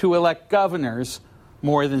to elect governors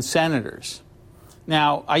more than senators?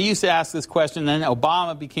 Now, I used to ask this question, then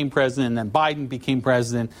Obama became president, and then Biden became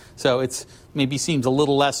president, so it maybe seems a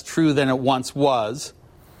little less true than it once was.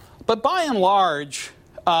 But by and large,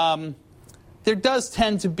 there does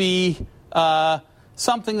tend to be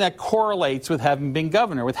something that correlates with having been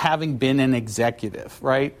governor, with having been an executive,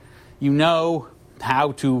 right? You know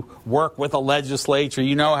how to work with a legislature.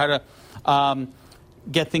 You know how to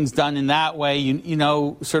get things done in that way. You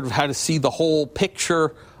know sort of how to see the whole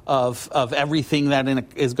picture of everything that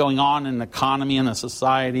is going on in an economy and a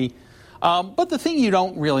society. But the thing you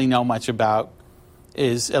don't really know much about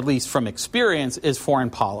is, at least from experience, is foreign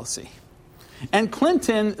policy. And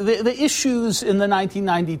Clinton, the issues in the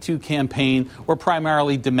 1992 campaign were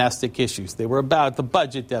primarily domestic issues. They were about the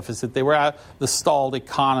budget deficit. They were about the stalled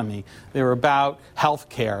economy. They were about health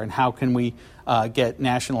care and how can we get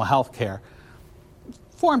national health care.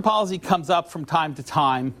 Foreign policy comes up from time to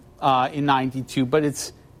time in 92, but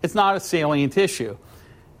it's not a salient issue.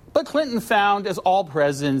 But Clinton found, as all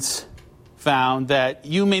presidents found, that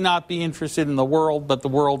you may not be interested in the world, but the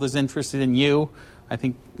world is interested in you. I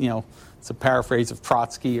think, it's a paraphrase of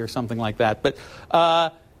Trotsky or something like that. But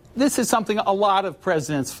this is something a lot of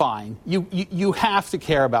presidents find. You have to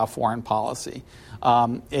care about foreign policy.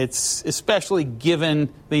 It's especially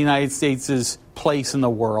given the United States' place in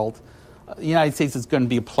the world. The United States is going to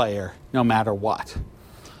be a player no matter what.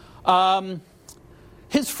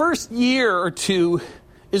 His first year or two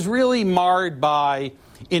is really marred by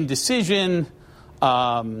indecision,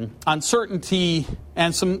 uncertainty,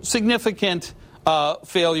 and some significant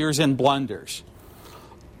failures and blunders.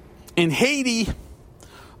 In Haiti,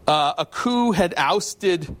 a coup had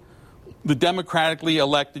ousted the democratically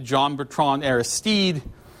elected Jean-Bertrand Aristide,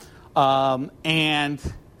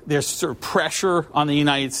 and there's sort of pressure on the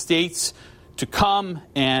United States to come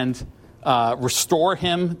and restore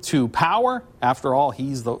him to power. After all,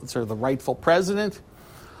 he's the rightful president.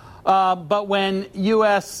 But when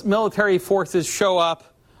U.S. military forces show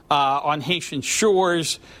up on Haitian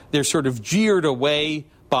shores, they're sort of jeered away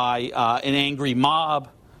by an angry mob,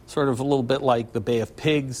 sort of a little bit like the Bay of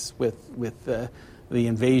Pigs with the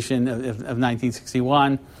invasion of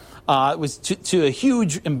 1961. It was to a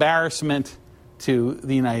huge embarrassment to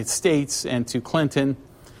the United States and to Clinton.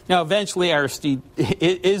 Now, eventually, Aristide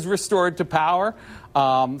is restored to power.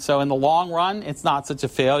 So in the long run, it's not such a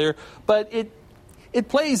failure. But it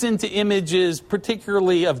plays into images,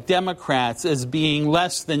 particularly of Democrats, as being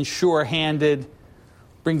less than sure-handed,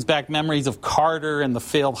 brings back memories of Carter and the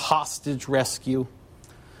failed hostage rescue.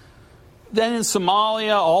 Then in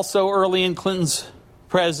Somalia, also early in Clinton's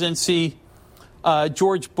presidency,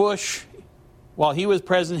 George Bush, while he was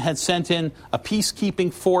president, had sent in a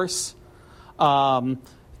peacekeeping force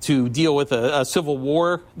to deal with a civil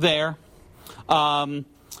war there. But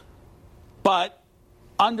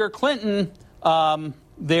under Clinton,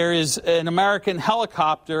 there is an American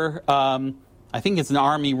helicopter. I think it's an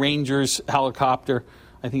Army Rangers helicopter.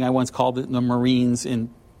 I think I once called it the Marines in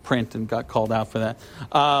print and got called out for that.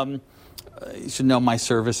 You should know my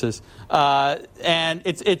services. And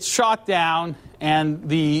it's shot down, and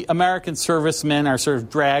the American servicemen are sort of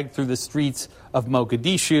dragged through the streets of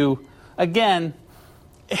Mogadishu. Again,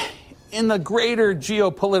 in the greater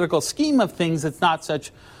geopolitical scheme of things, it's not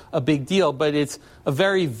such a big deal, but it's a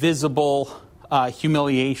very visible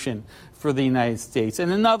humiliation for the United States.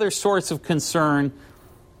 And another source of concern,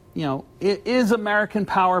 is American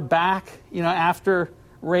power back, after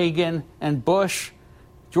Reagan and Bush?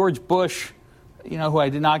 George Bush, who I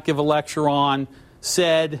did not give a lecture on,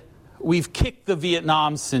 said, we've kicked the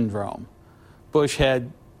Vietnam syndrome. Bush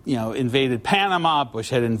had, invaded Panama. Bush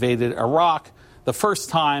had invaded Iraq. the first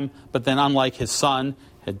time, but then, unlike his son,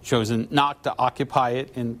 had chosen not to occupy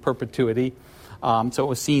it in perpetuity. So it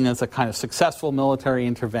was seen as a kind of successful military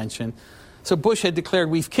intervention. So Bush had declared,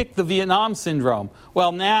 we've kicked the Vietnam syndrome.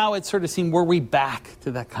 Well, now it sort of seemed, were we back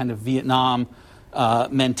to that kind of Vietnam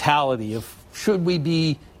mentality of, should we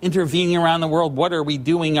be intervening around the world? What are we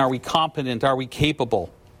doing? Are we competent? Are we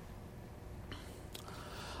capable?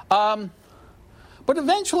 But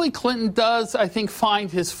eventually Clinton does, I think,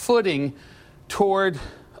 find his footing toward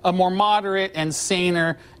a more moderate and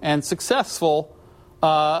saner and successful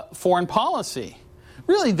foreign policy.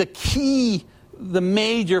 Really the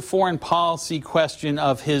major foreign policy question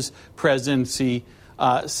of his presidency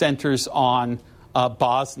centers on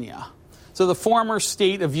Bosnia. So the former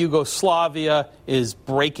state of Yugoslavia is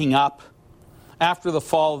breaking up. After the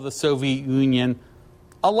fall of the Soviet Union,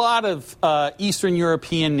 a lot of Eastern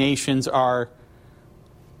European nations are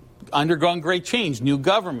undergoing great change, new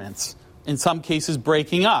governments, in some cases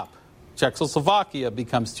breaking up. Czechoslovakia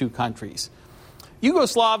becomes two countries.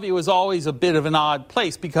 Yugoslavia was always a bit of an odd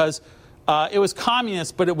place because it was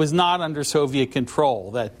communist, but it was not under Soviet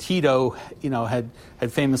control. That Tito, had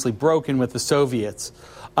famously broken with the Soviets.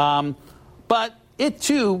 But it,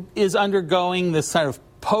 too, is undergoing this sort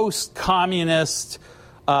of post-communist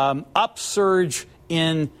upsurge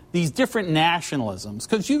in these different nationalisms.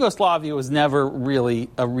 Because Yugoslavia was never really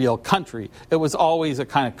a real country. It was always a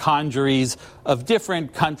kind of congeries of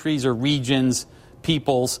different countries or regions,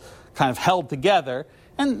 peoples, kind of held together.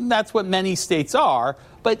 And that's what many states are.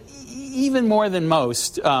 But even more than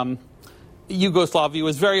most, Yugoslavia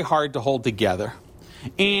was very hard to hold together.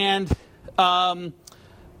 And the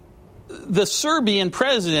Serbian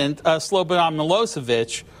president, Slobodan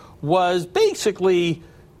Milosevic, was basically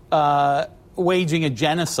waging a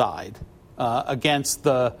genocide against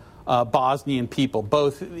the Bosnian people,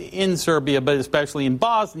 both in Serbia, but especially in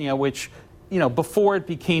Bosnia, which, before it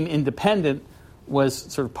became independent,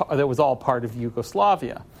 was that was all part of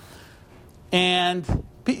Yugoslavia. And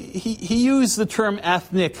he used the term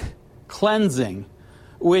ethnic cleansing,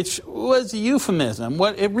 which was a euphemism.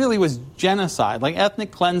 What it really was genocide, like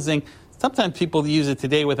ethnic cleansing. Sometimes people use it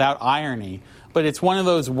today without irony, but it's one of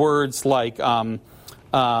those words like,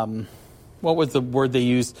 what was the word they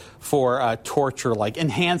used for torture, like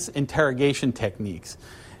enhanced interrogation techniques.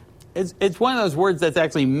 It's one of those words that's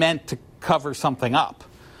actually meant to cover something up.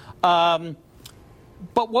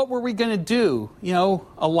 But what were we going to do?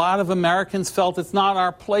 A lot of Americans felt it's not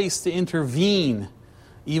our place to intervene,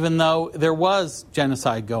 even though there was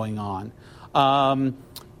genocide going on.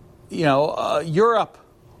 Europe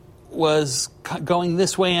was going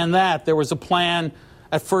this way and that. There was a plan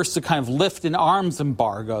at first to kind of lift an arms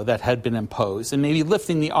embargo that had been imposed, and maybe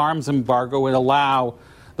lifting the arms embargo would allow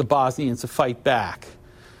the Bosnians to fight back.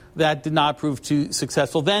 That did not prove too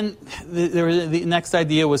successful. Then the next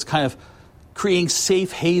idea was kind of creating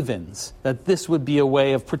safe havens, that this would be a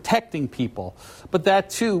way of protecting people. But that,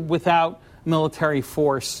 too, without military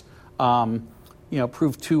force,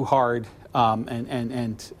 proved too hard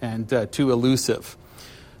and too elusive.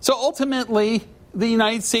 So ultimately, the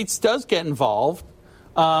United States does get involved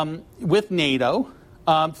with NATO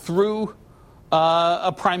through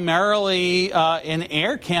primarily an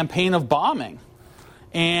air campaign of bombing.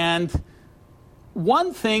 And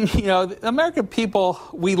one thing, the American people,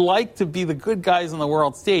 we like to be the good guys on the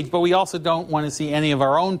world stage, but we also don't want to see any of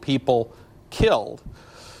our own people killed.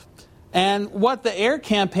 And what the air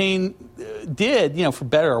campaign did, for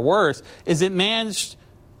better or worse, is it managed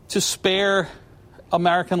to spare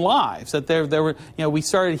American lives. That there were, we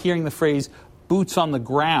started hearing the phrase "boots on the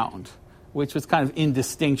ground," which was kind of in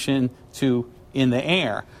distinction to in the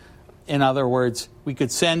air. In other words, we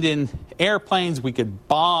could send in airplanes, we could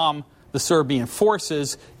bomb the Serbian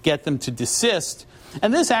forces, get them to desist,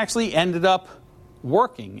 and this actually ended up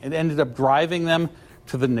working. It ended up driving them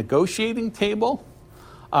to the negotiating table.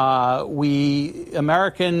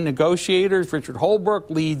 American negotiators, Richard Holbrooke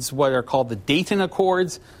leads what are called the Dayton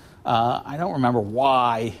Accords. I don't remember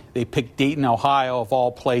why they picked Dayton, Ohio, of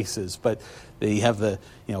all places, but they have the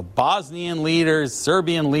Bosnian leaders,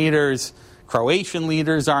 Serbian leaders, Croatian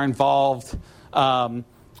leaders are involved to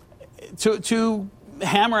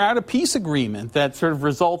hammer out a peace agreement that sort of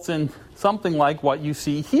results in something like what you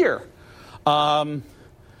see here. For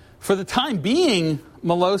the time being,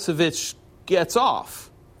 Milosevic gets off.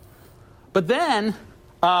 But then,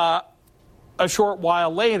 a short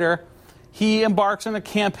while later, he embarks on a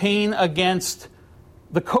campaign against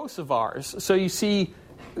the Kosovars. So you see,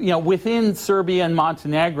 within Serbia and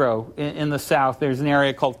Montenegro in the south, there's an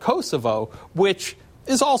area called Kosovo, which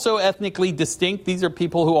is also ethnically distinct. These are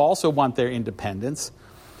people who also want their independence.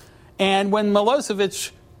 And when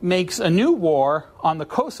Milosevic makes a new war on the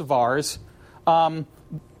Kosovars,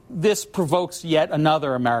 this provokes yet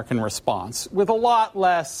another American response with a lot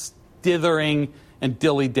less dithering and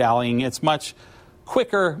dilly-dallying. It's much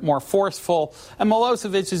quicker, more forceful, and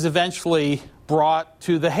Milosevic is eventually brought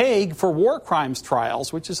to The Hague for war crimes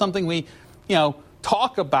trials, which is something we,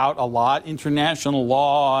 talk about a lot, international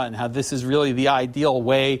law, and how this is really the ideal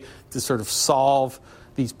way to sort of solve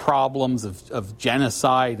these problems of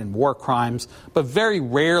genocide and war crimes. But very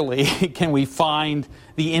rarely can we find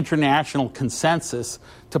the international consensus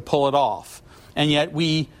to pull it off. And yet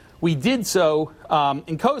we did so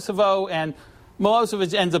in Kosovo, and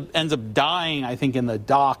Milosevic ends up dying, I think, in the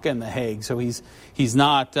dock in The Hague. So he's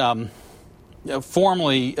not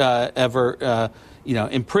formally ever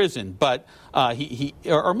imprisoned, but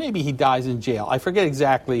or maybe he dies in jail. I forget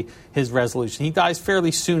exactly his resolution. He dies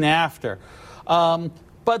fairly soon after.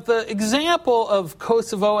 But the example of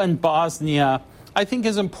Kosovo and Bosnia, I think,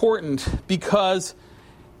 is important because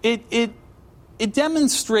it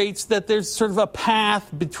demonstrates that there's sort of a path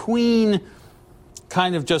between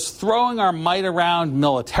kind of just throwing our might around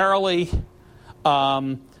militarily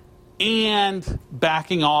and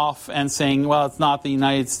backing off and saying, well, it's not the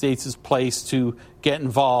United States' place to get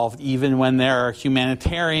involved, even when there are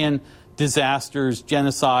humanitarian disasters,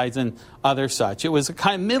 genocides, and other such. It was a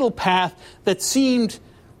kind of middle path that seemed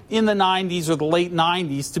in the 90s or the late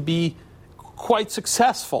 90s to be quite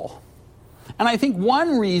successful. And I think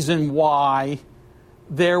one reason why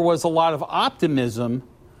there was a lot of optimism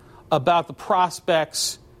about the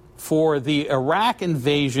prospects for the Iraq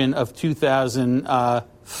invasion of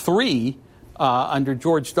 2003 under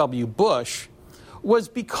George W. Bush was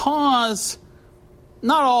because,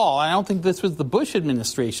 not all, I don't think this was the Bush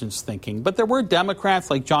administration's thinking, but there were Democrats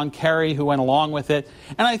like John Kerry who went along with it,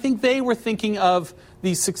 and I think they were thinking of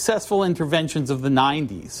these successful interventions of the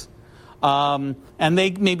 90s. And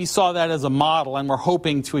they maybe saw that as a model and were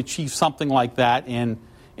hoping to achieve something like that in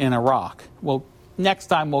Iraq. Well, next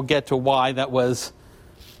time we'll get to why that was,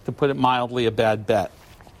 to put it mildly, a bad bet.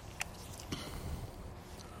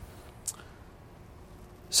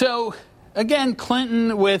 So, again,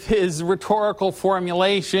 Clinton, with his rhetorical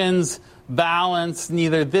formulations, balance,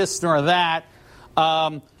 neither this nor that.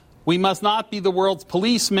 We must not be the world's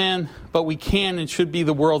policeman, but we can and should be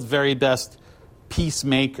the world's very best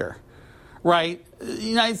peacemaker. Right? The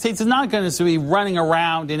United States is not going to be running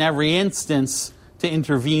around in every instance to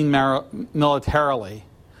intervene militarily.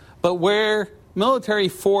 But where military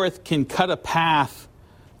force can cut a path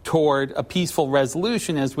toward a peaceful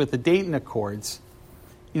resolution, as with the Dayton Accords,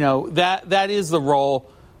 that is the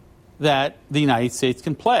role that the United States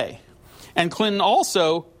can play. And Clinton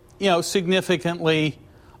also, significantly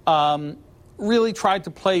really tried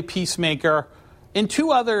to play peacemaker in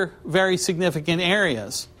two other very significant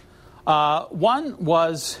areas. One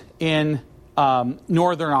was in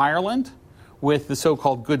Northern Ireland with the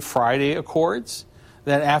so-called Good Friday Accords,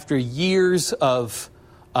 that after years of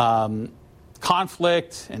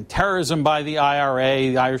conflict and terrorism by the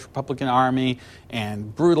IRA, the Irish Republican Army,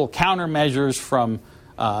 and brutal countermeasures from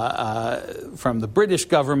the British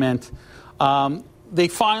government, they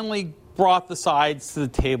finally brought the sides to the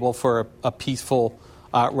table for a peaceful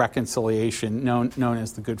reconciliation known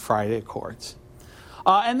as the Good Friday Accords.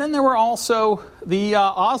 And then there were also the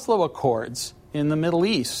Oslo Accords in the Middle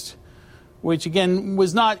East, which, again,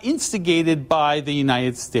 was not instigated by the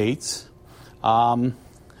United States.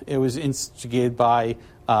 It was instigated by,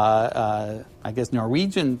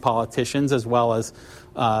 Norwegian politicians as well as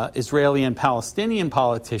Israeli and Palestinian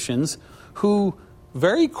politicians who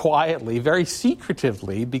very quietly, very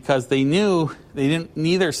secretively, because they knew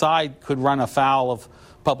neither side could run afoul of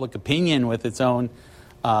public opinion with its own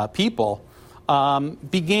people,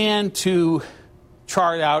 began to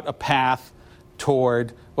chart out a path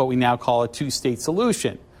toward what we now call a two-state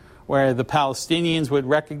solution, where the Palestinians would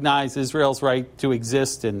recognize Israel's right to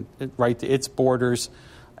exist and right to its borders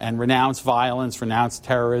and renounce violence, renounce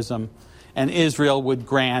terrorism, and Israel would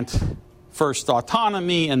grant first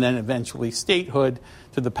autonomy and then eventually statehood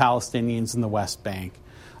to the Palestinians in the West Bank,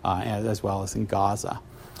 as well as in Gaza.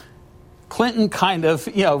 Clinton kind of,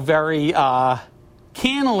 very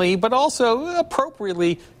cannily, but also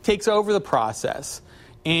appropriately takes over the process,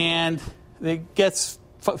 and it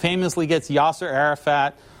famously gets Yasser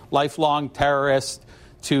Arafat, lifelong terrorist,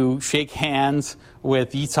 to shake hands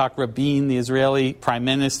with Yitzhak Rabin, the Israeli prime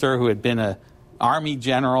minister, who had been an army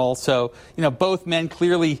general. So, both men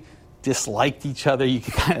clearly disliked each other. You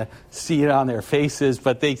could kind of see it on their faces,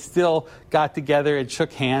 but they still got together and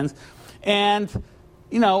shook hands. And,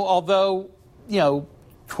 although,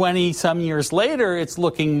 20-some years later, it's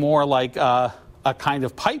looking more like a a kind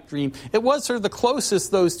of pipe dream. It was sort of the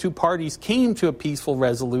closest those two parties came to a peaceful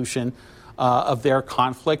resolution of their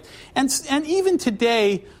conflict. And even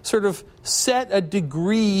today sort of set a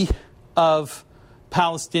degree of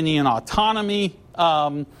Palestinian autonomy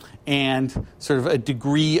and sort of a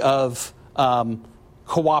degree of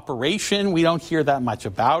cooperation. We don't hear that much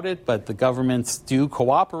about it, but the governments do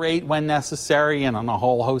cooperate when necessary and on a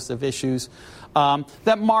whole host of issues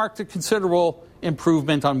that marked a considerable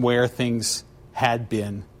improvement on where things had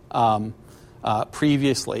been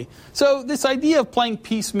previously. So this idea of playing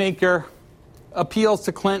peacemaker appeals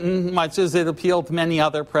to Clinton much as it appealed to many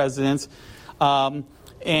other presidents. And,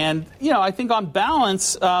 I think on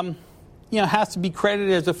balance, has to be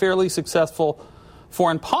credited as a fairly successful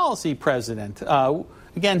foreign policy president.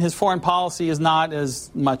 Again, his foreign policy is not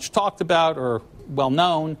as much talked about or well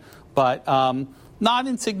known, but not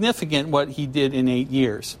insignificant what he did in 8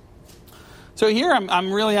 years. So here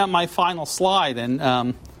I'm really on my final slide,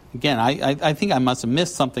 and again, I think I must have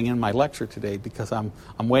missed something in my lecture today because I'm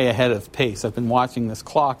way ahead of pace. I've been watching this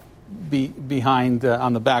clock behind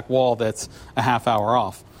on the back wall that's a half hour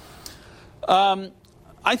off.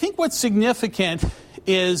 I think what's significant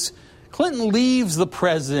is Clinton leaves the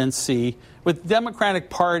presidency with the Democratic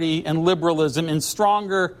Party and liberalism in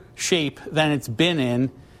stronger shape than it's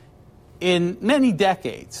been in many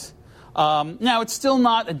decades. Now, it's still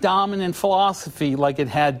not a dominant philosophy like it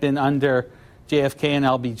had been under JFK and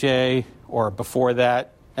LBJ, or before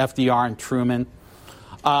that, FDR and Truman.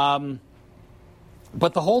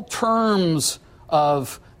 But the whole terms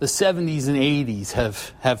of the 70s and 80s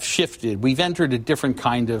have shifted. We've entered a different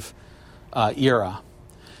kind of era.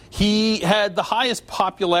 He had the highest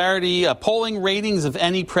popularity, polling ratings of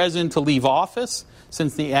any president to leave office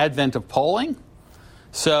since the advent of polling.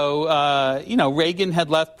 So, Reagan had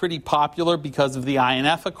left pretty popular because of the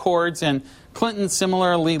INF Accords, and Clinton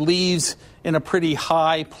similarly leaves in a pretty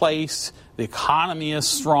high place. The economy is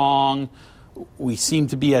strong. We seem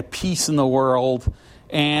to be at peace in the world.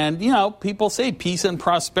 And, people say peace and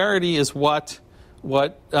prosperity is what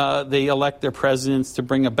they elect their presidents to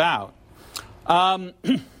bring about. Then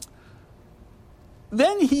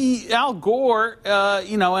Al Gore,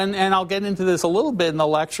 and I'll get into this a little bit in the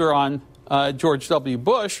lecture on George W.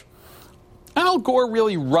 Bush. Al Gore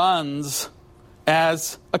really runs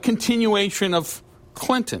as a continuation of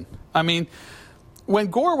Clinton. I mean, when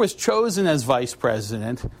Gore was chosen as vice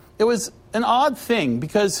president, it was an odd thing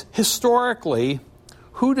because historically,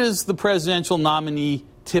 who does the presidential nominee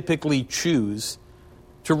typically choose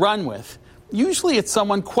to run with? Usually it's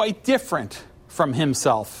someone quite different from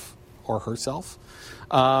himself or herself.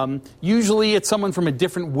 Usually it's someone from a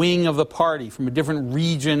different wing of the party, from a different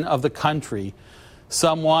region of the country,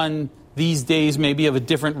 someone these days maybe of a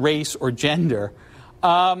different race or gender.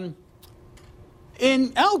 In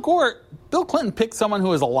Al Gore, Bill Clinton picked someone who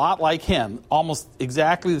was a lot like him, almost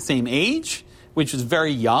exactly the same age, which is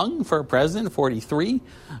very young for a president, 43.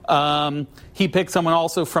 He picked someone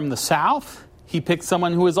also from the South. He picked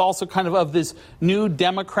someone who was also kind of this new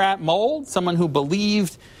Democrat mold, someone who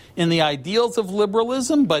believed in the ideals of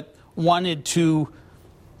liberalism, but wanted to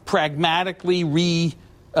pragmatically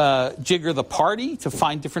rejigger the party to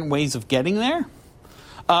find different ways of getting there.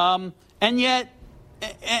 And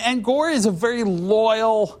Gore is a very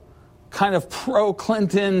loyal, kind of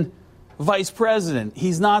pro-Clinton vice president.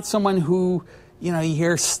 He's not someone who, you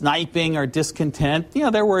hear sniping or discontent.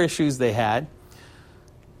 There were issues they had.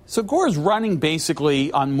 So Gore's running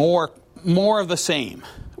basically on more of the same,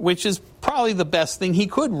 which is probably the best thing he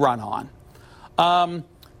could run on.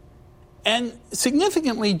 And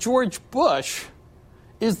significantly, George Bush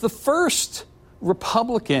is the first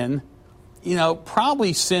Republican,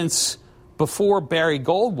 probably since before Barry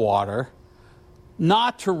Goldwater,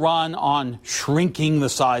 not to run on shrinking the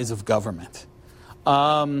size of government.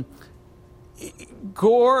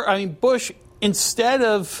 Bush, instead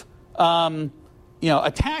of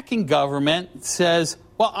attacking government, says,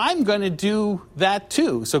 well, I'm going to do that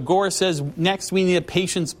too. So Gore says, next we need a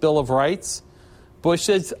Patients' Bill of Rights. Bush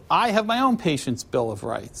says, I have my own Patients' Bill of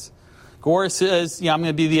Rights. Gore says, I'm going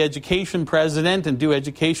to be the education president and do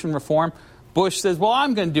education reform. Bush says, well,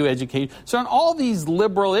 I'm going to do education. So on all these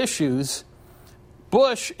liberal issues,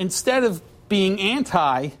 Bush, instead of being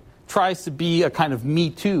anti, tries to be a kind of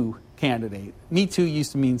Me Too candidate. Me Too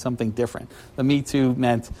used to mean something different. The Me Too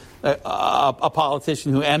meant a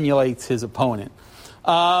politician who emulates his opponent.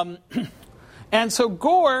 And so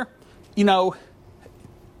Gore,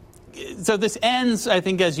 so this ends, I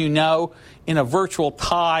think, as you know, in a virtual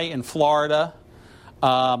tie in Florida.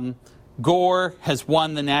 Gore has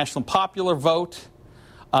won the national popular vote,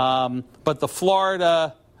 but the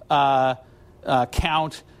Florida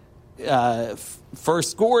count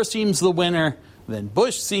first Gore seems the winner, then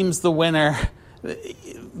Bush seems the winner.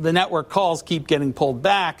 The network calls keep getting pulled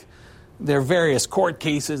back. There are various court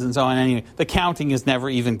cases and so on. Anyway, the counting is never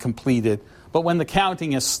even completed. But when the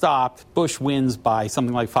counting is stopped, Bush wins by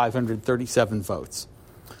something like 537 votes.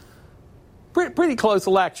 Pretty close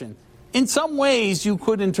election. In some ways, you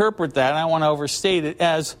could interpret that, and I want to overstate it,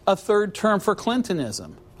 as a third term for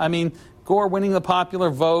Clintonism. I mean, Gore winning the popular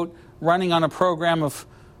vote, running on a program of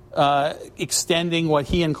extending what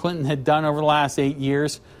he and Clinton had done over the last 8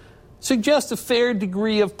 years, suggests a fair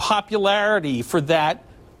degree of popularity for that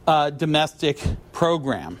domestic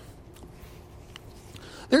program.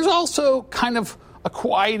 There's also kind of a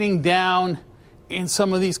quieting down in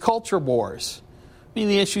some of these culture wars. I mean,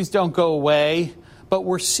 the issues don't go away, but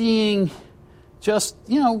we're seeing just,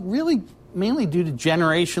 really mainly due to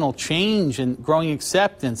generational change and growing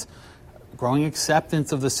acceptance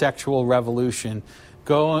of the sexual revolution,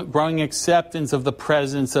 growing acceptance of the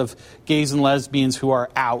presence of gays and lesbians who are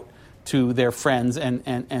out to their friends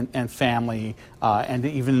and family, and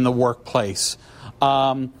even in the workplace.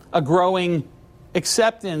 A growing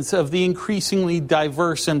acceptance of the increasingly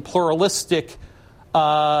diverse and pluralistic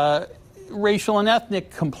racial and ethnic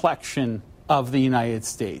complexion of the United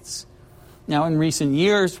States. Now, in recent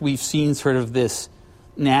years, we've seen sort of this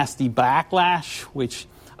nasty backlash, which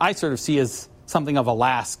I sort of see as something of a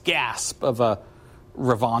last gasp of a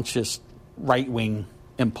revanchist right-wing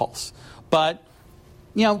impulse. But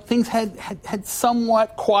things had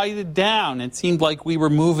somewhat quieted down. It seemed like we were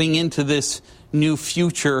moving into this new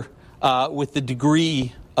future with the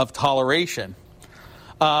degree of toleration.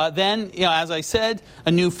 Then, as I said,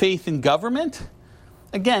 a new faith in government.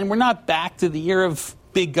 Again, we're not back to the era of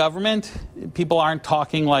big government. People aren't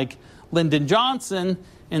talking like Lyndon Johnson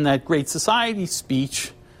in that Great Society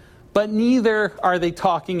speech, but neither are they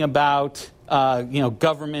talking about,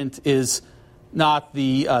 government is not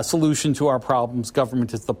the solution to our problems,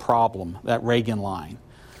 government is the problem, that Reagan line.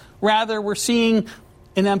 Rather, we're seeing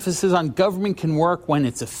an emphasis on government can work when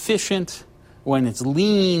it's efficient, when it's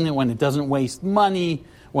lean, when it doesn't waste money,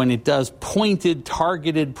 when it does pointed,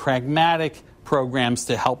 targeted, pragmatic programs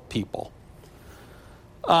to help people.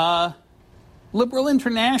 Liberal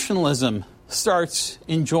internationalism starts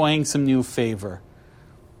enjoying some new favor.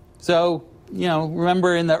 So,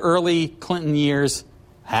 remember in the early Clinton years,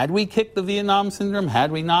 had we kicked the Vietnam syndrome?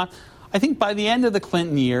 Had we not? I think by the end of the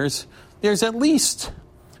Clinton years, there's at least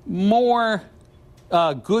more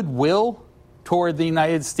goodwill toward the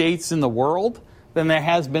United States in the world than there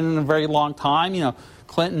has been in a very long time.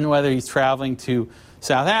 Clinton, whether he's traveling to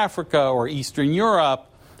South Africa or Eastern Europe,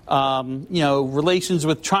 relations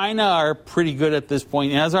with China are pretty good at this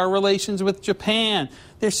point, as are relations with Japan.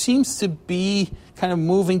 There seems to be kind of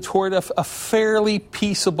moving toward a fairly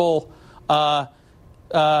peaceable set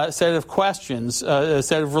of questions, a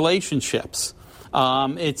set of relationships.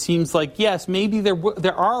 It seems like, yes, maybe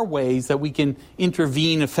there are ways that we can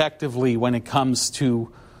intervene effectively when it comes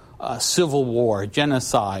to civil war,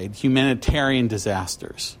 genocide, humanitarian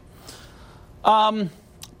disasters. And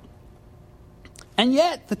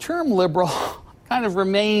yet, the term liberal kind of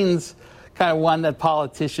remains kind of one that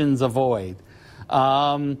politicians avoid.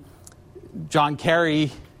 John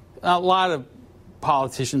Kerry, a lot of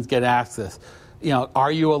politicians get asked this,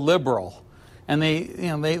 are you a liberal? And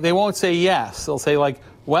they won't say yes. They'll say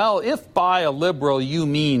well, if by a liberal you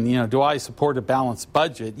mean, do I support a balanced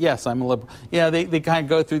budget? Yes, I'm a liberal. They kind of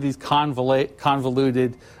go through these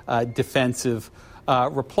convoluted defensive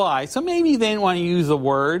reply. So maybe they didn't want to use the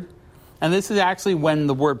word. And this is actually when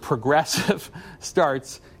the word progressive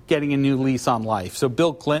starts getting a new lease on life. So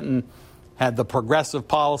Bill Clinton had the Progressive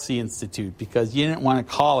Policy Institute because you didn't want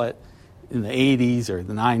to call it in the 80s or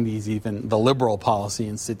the 90s even the Liberal Policy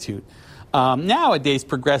Institute. Nowadays,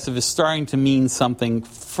 progressive is starting to mean something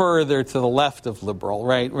further to the left of liberal,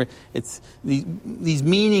 right? It's these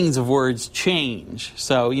meanings of words change.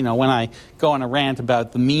 So, when I go on a rant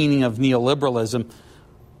about the meaning of neoliberalism,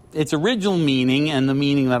 its original meaning and the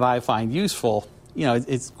meaning that I find useful,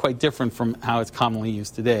 it's quite different from how it's commonly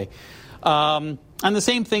used today. And the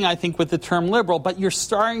same thing, I think, with the term liberal, but you're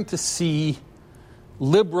starting to see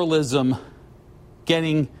liberalism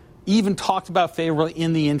getting even talked about favorably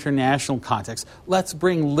in the international context. Let's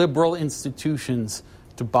bring liberal institutions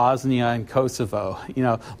to Bosnia and Kosovo.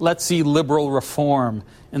 Let's see liberal reform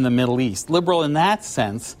in the Middle East. Liberal in that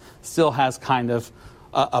sense still has kind of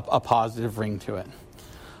a positive ring to it.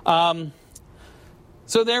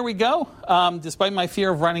 So there we go. Despite my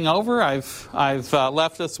fear of running over, I've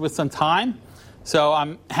left us with some time. So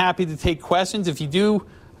I'm happy to take questions. If you do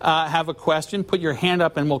have a question, put your hand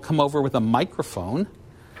up and we'll come over with a microphone.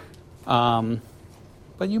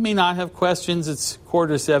 But But you may not have questions. It's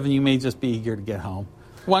 6:45. You may just be eager to get home.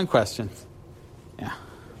 One question. Yeah.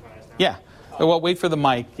 Yeah. Well, wait for the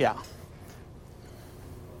mic. Yeah.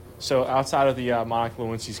 So outside of the Monica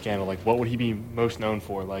Lewinsky scandal, like, what would he be most known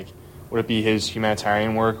for? Like, would it be his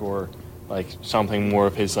humanitarian work or, like, something more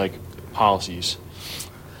of his, like, policies?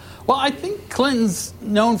 Well, I think Clinton's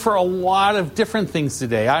known for a lot of different things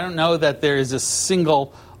today. I don't know that there is a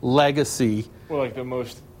single legacy. Well, like, the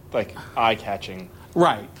most, like, eye-catching.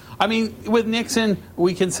 Right. I mean, with Nixon,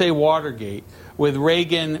 we can say Watergate. With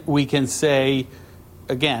Reagan, we can say,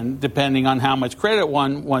 again, depending on how much credit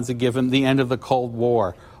one wants to give him, the end of the Cold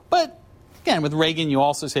War. But, again, with Reagan, you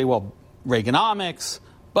also say, well, Reaganomics,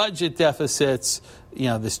 budget deficits,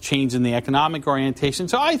 this change in the economic orientation.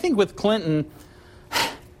 So I think with Clinton,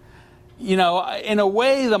 in a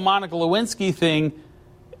way, the Monica Lewinsky thing,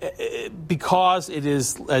 because it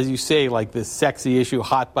is, as you say, like this sexy issue,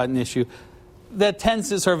 hot button issue, that tends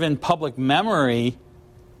to sort of in public memory,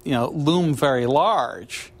 loom very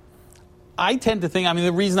large. I tend to think,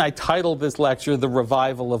 the reason I titled this lecture The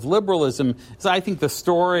Revival of Liberalism is I think the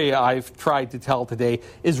story I've tried to tell today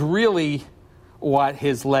is really what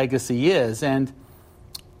his legacy is. And,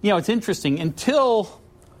 it's interesting. Until,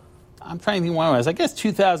 I'm trying to think when it was, I guess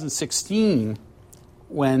 2016,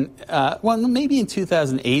 when, maybe in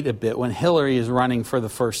 2008 a bit, when Hillary is running for the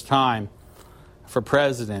first time for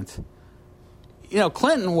president.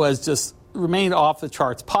 Clinton remained off the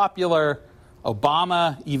charts popular.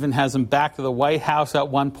 Obama even has him back to the White House at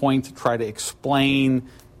one point to try to explain,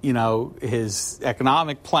 his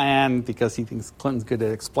economic plan because he thinks Clinton's good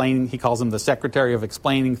at explaining. He calls him the secretary of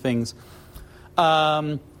explaining things.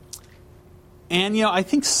 And I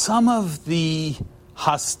think some of the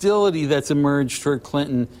hostility that's emerged toward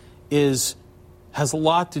Clinton has a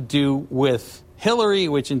lot to do with Hillary,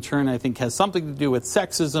 which in turn I think has something to do with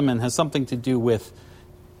sexism and has something to do with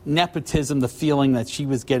nepotism, the feeling that she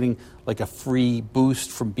was getting like a free boost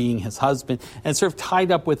from being his husband, and sort of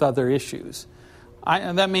tied up with other issues.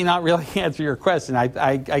 That may not really answer your question.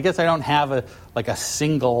 I guess I don't have a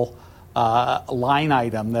single line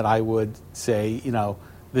item that I would say,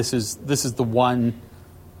 this is the one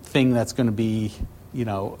thing that's going to be,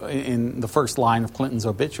 in the first line of Clinton's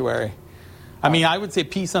obituary. I would say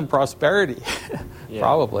peace and prosperity, yeah.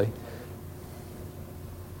 Probably.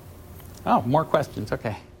 Oh, more questions.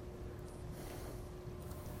 Okay.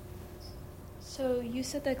 So you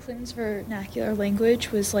said that Clinton's vernacular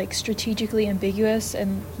language was like strategically ambiguous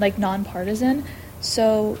and like nonpartisan.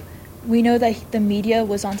 So we know that the media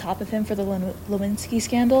was on top of him for the Lewinsky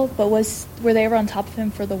scandal, but were they ever on top of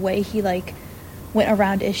him for the way he went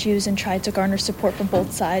around issues and tried to garner support from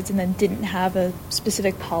both sides and then didn't have a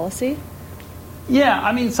specific policy?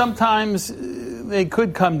 Yeah, sometimes they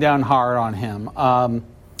could come down hard on him.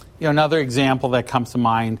 Another example that comes to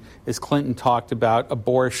mind is Clinton talked about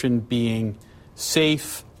abortion being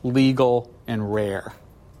safe, legal, and rare.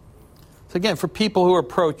 So again, for people who are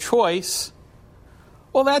pro-choice,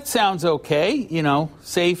 well, that sounds okay,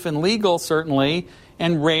 safe and legal, certainly,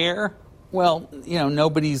 and rare. Well,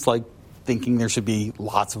 nobody's thinking there should be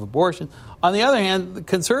lots of abortion. On the other hand, the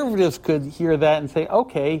conservatives could hear that and say,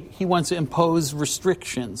 okay, he wants to impose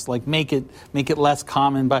restrictions, make it less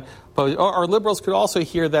common. Or liberals could also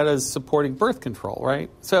hear that as supporting birth control, right?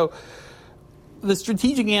 So the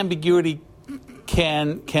strategic ambiguity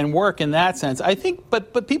can work in that sense. I think,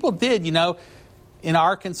 but people did, in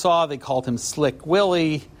Arkansas, they called him Slick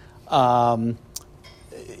Willie. There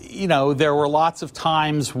were lots of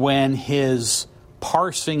times when his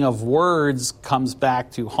parsing of words comes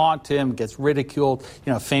back to haunt him, gets ridiculed.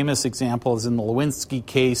 A famous example is in the Lewinsky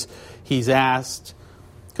case. He's asked,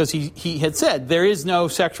 because he had said there is no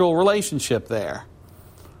sexual relationship there.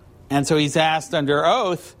 And so he's asked under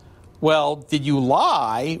oath, well, did you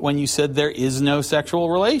lie when you said there is no sexual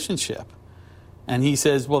relationship? And he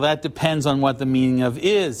says, well, that depends on what the meaning of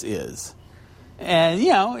is. And,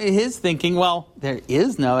 his thinking, well, there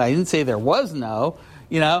is no, I didn't say there was no,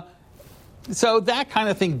 So that kind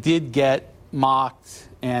of thing did get mocked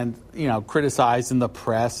and, criticized in the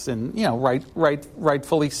press and,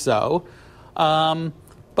 rightfully so.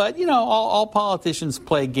 But, all politicians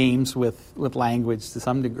play games with language to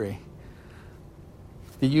some degree.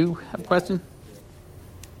 Do you have a question?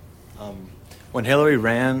 When Hillary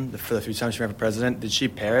ran for the 3 times she ran for president, did she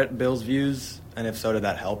parrot Bill's views? And if so, did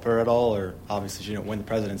that help her at all? Or obviously she didn't win the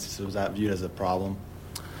presidency, so was that viewed as a problem?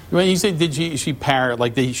 When you say did she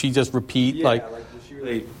parrot, did she just repeat? Yeah, did she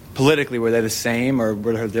really, politically, were they the same, or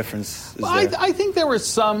were there differences? Well, I think there were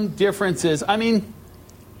some differences.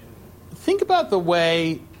 Think about the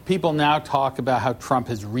way people now talk about how Trump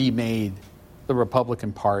has remade the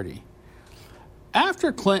Republican Party.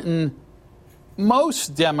 after Clinton,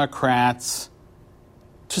 most Democrats,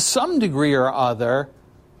 to some degree or other,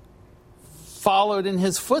 followed in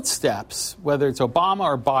his footsteps, whether it's Obama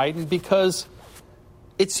or Biden, because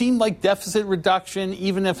it seemed like deficit reduction,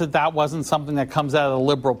 even if that wasn't something that comes out of the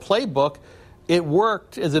liberal playbook, it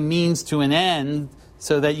worked as a means to an end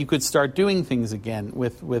so that you could start doing things again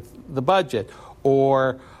with the budget.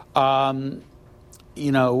 Or, some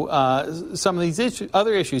of these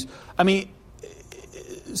other issues. I mean,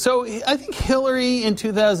 so I think Hillary in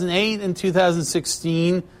 2008 and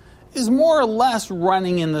 2016 is more or less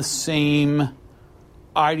running in the same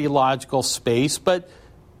ideological space, but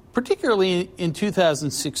particularly in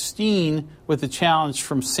 2016 with the challenge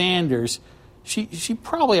from Sanders, she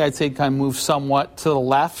probably, I'd say, kind of moved somewhat to the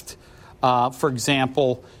left. For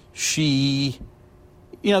example,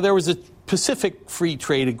 there was a Pacific Free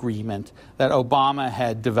Trade Agreement that Obama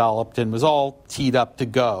had developed and was all teed up to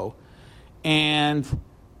go. And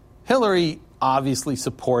Hillary obviously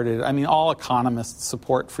supported, all economists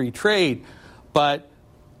support free trade, but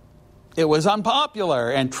it was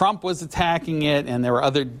unpopular, and Trump was attacking it, and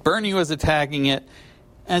Bernie was attacking it.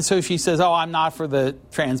 And so she says, I'm not for the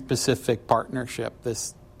Trans-Pacific Partnership.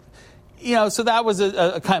 So that was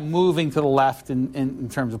a kind of moving to the left in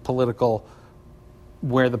terms of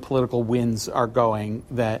where the political winds are going.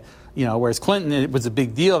 That, whereas Clinton, it was a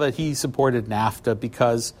big deal that he supported NAFTA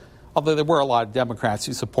because, although there were a lot of Democrats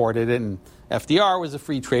who supported it, and FDR was a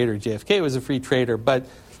free trader, JFK was a free trader, but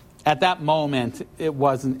at that moment, it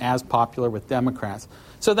wasn't as popular with Democrats.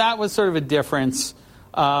 So that was sort of a difference.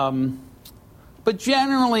 But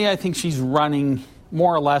generally, I think she's running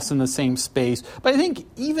more or less in the same space. But I think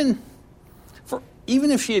even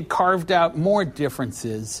if she had carved out more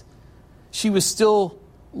differences, she was still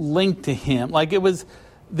linked to him.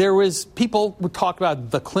 People would talk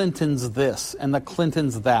about the Clintons this and the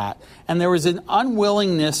Clintons that. And there was an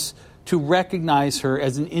unwillingness to recognize her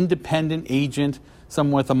as an independent agent,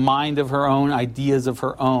 someone with a mind of her own, ideas of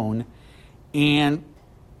her own. And,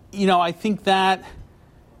 I think that,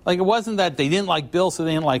 it wasn't that they didn't like Bill, so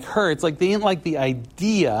they didn't like her. It's like they didn't like the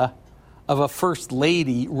idea of a first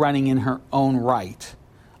lady running in her own right.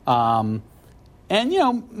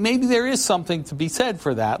 Maybe there is something to be said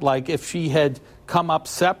for that. Like if she had come up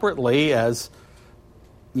separately as,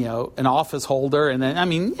 an office holder, and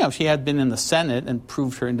then, she had been in the Senate and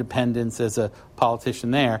proved her independence as a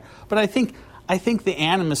politician there. But I think the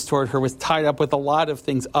animus toward her was tied up with a lot of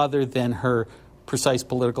things other than her precise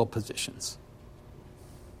political positions.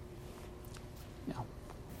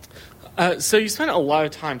 So you spent a lot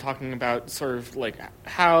of time talking about sort of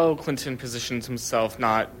how Clinton positions himself,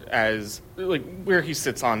 not as where he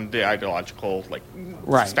sits on the ideological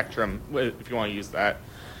spectrum, if you want to use that.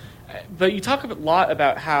 But you talk a lot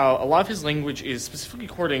about how a lot of his language is specifically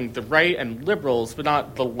courting the right and liberals, but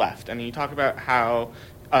not the left. And you talk about how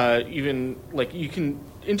you can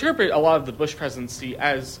interpret a lot of the Bush presidency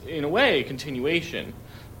as, in a way, a continuation,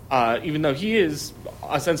 even though he is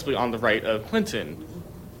ostensibly on the right of Clinton.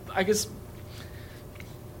 I guess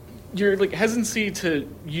your hesitancy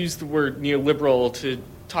to use the word neoliberal to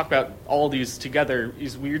talk about all these together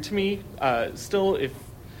is weird to me. Still, if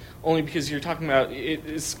only because you're talking about it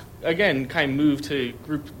is again kind of move to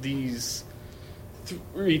group these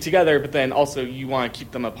three together, but then also you want to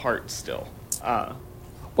keep them apart still.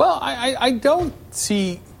 Well, I don't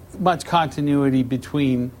see much continuity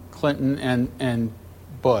between Clinton and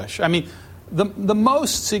Bush. The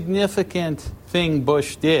most significant thing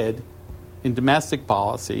Bush did in domestic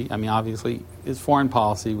policy, obviously his foreign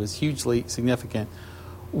policy was hugely significant,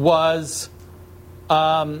 was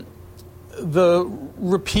the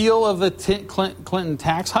repeal of the Clinton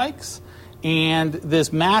tax hikes and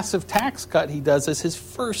this massive tax cut he does as his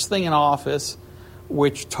first thing in office,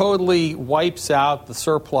 which totally wipes out the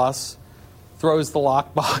surplus, throws the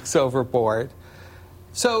lockbox overboard.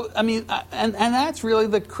 So, and that's really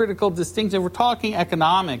the critical distinction. We're talking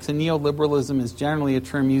economics, and neoliberalism is generally a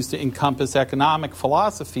term used to encompass economic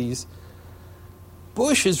philosophies.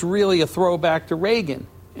 Bush is really a throwback to Reagan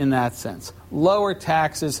in that sense. Lower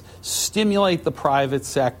taxes, stimulate the private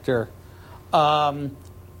sector. And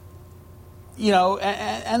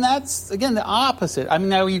that's, again, the opposite.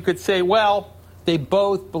 Now you could say, well, they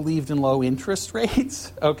both believed in low interest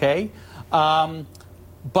rates, okay?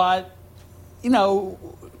 But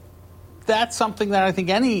that's something that I think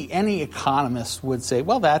any economist would say,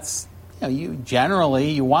 well, that's,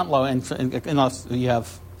 you want low interest, unless you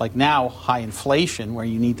have, now, high inflation where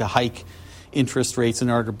you need to hike interest rates in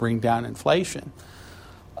order to bring down inflation.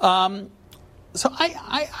 So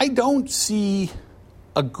I don't see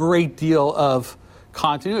a great deal of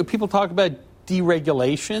continuity. People talk about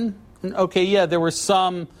deregulation. okay, yeah, there were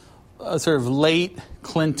some sort of late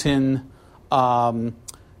Clinton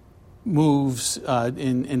moves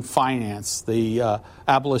in finance, the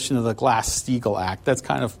abolition of the Glass-Steagall Act. That's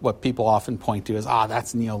kind of what people often point to as,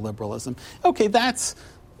 that's neoliberalism. Okay, that's,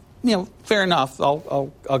 fair enough.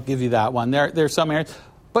 I'll give you that one. There's some areas.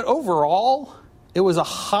 But overall, it was a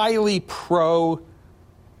highly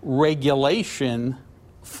pro-regulation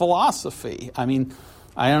philosophy. I mean,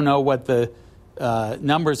 I don't know what the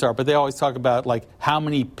numbers are, but they always talk about, like, how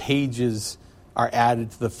many pages are added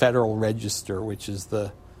to the Federal Register, which is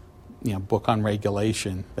the book on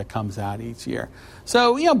regulation that comes out each year.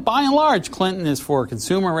 So, by and large, Clinton is for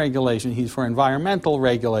consumer regulation. He's for environmental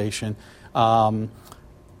regulation, certain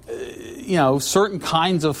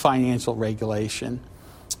kinds of financial regulation.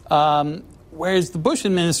 Whereas the Bush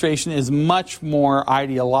administration is much more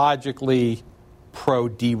ideologically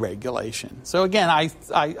pro-deregulation. So, again,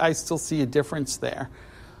 I still see a difference there.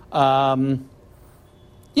 If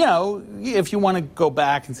you want to go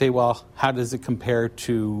back and say, well, how does it compare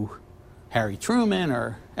to Harry Truman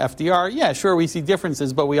or FDR? Yeah, sure, we see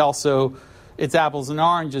differences, but we also, it's apples and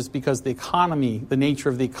oranges because the nature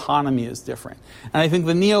of the economy is different. And I think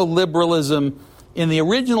the neoliberalism, in the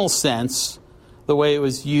original sense, the way it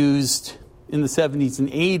was used in the 70s and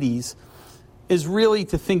 80s, is really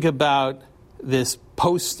to think about this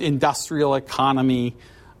post-industrial economy,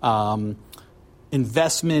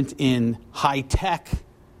 investment in high tech,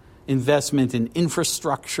 investment in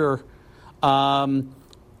infrastructure.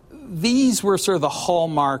 These were sort of the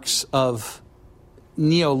hallmarks of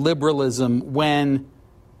neoliberalism when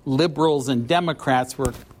liberals and Democrats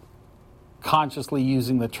were consciously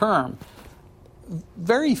using the term.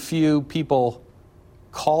 Very few people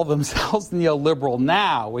call themselves neoliberal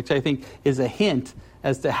now, which I think is a hint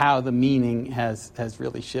as to how the meaning has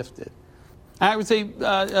really shifted. I would say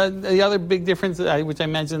the other big difference, which I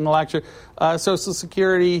mentioned in the lecture, Social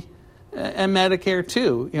Security and Medicare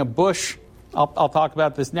too. Bush, I'll talk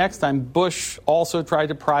about this next time, Bush also tried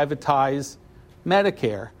to privatize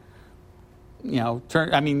Medicare.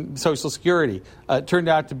 Social Security. Turned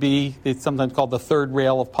out to be, it's sometimes called the third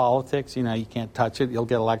rail of politics. You can't touch it, you'll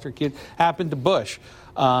get electrocuted. Happened to Bush.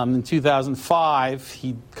 In 2005,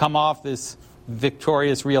 he'd come off this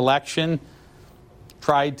victorious re-election,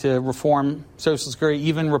 tried to reform Social Security.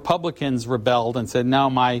 Even Republicans rebelled and said, no,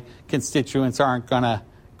 my constituents aren't going to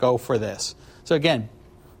go for this. So again,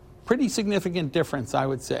 pretty significant difference, I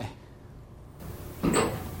would say.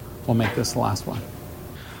 We'll make this the last one.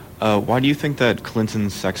 Why do you think that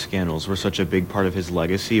Clinton's sex scandals were such a big part of his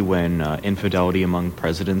legacy when infidelity among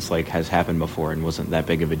presidents has happened before and wasn't that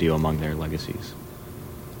big of a deal among their legacies?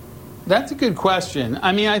 That's a good question.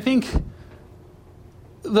 I think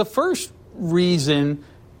the first reason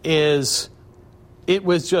is it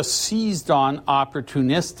was just seized on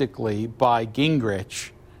opportunistically by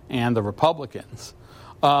Gingrich and the Republicans.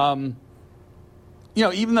 Even though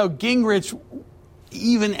Gingrich,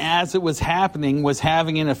 even as it was happening, was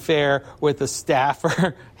having an affair with a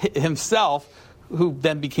staffer himself, who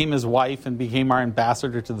then became his wife and became our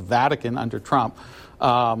ambassador to the Vatican under Trump.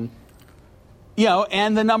 And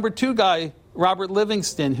the number two guy, Robert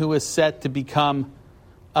Livingston, who was set to become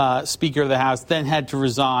Speaker of the House, then had to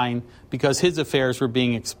resign because his affairs were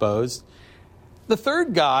being exposed. The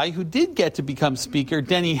third guy, who did get to become Speaker,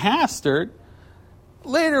 Denny Hastert,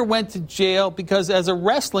 later went to jail because as a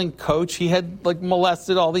wrestling coach, he had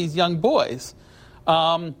molested all these young boys.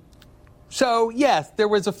 So, yes, there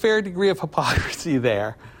was a fair degree of hypocrisy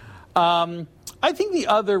there. I think the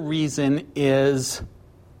other reason is,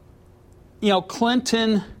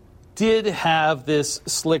 Clinton did have this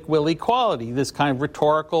slick Willy quality, this kind of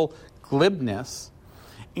rhetorical glibness.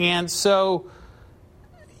 And so,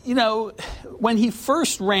 when he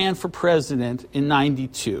first ran for president in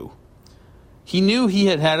 92, he knew he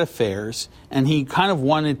had had affairs, and he kind of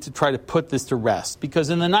wanted to try to put this to rest. Because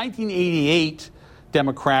in the 1988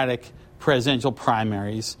 Democratic presidential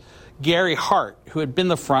primaries, Gary Hart, who had been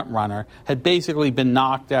the front runner, had basically been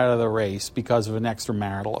knocked out of the race because of an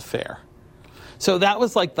extramarital affair. So that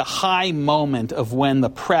was the high moment of when the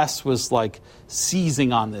press was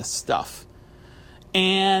seizing on this stuff.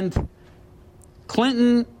 And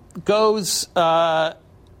Clinton goes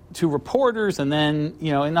to reporters and then,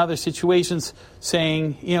 in other situations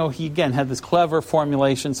saying, he again had this clever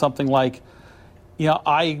formulation, something like,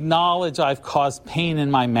 I acknowledge I've caused pain in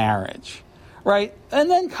my marriage, right? And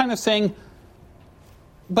then kind of saying,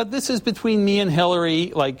 but this is between me and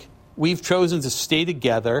Hillary, we've chosen to stay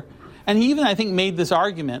together. And he even, I think, made this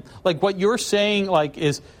argument, what you're saying,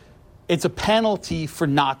 is it's a penalty for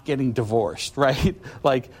not getting divorced, right?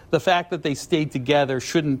 The fact that they stayed together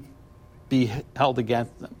shouldn't be held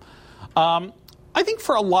against them. I think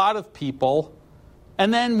for a lot of people,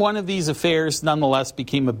 and then one of these affairs nonetheless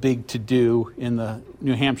became a big to-do in the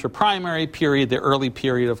New Hampshire primary period, the early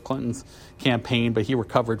period of Clinton's campaign, but he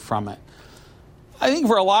recovered from it. I think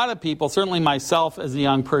for a lot of people, certainly myself as a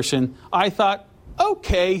young person, I thought,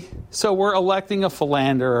 okay, so we're electing a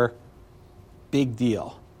philanderer, big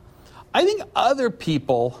deal. I think other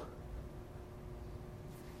people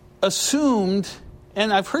assumed,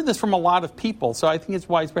 and I've heard this from a lot of people, so I think it's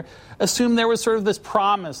widespread, assumed there was sort of this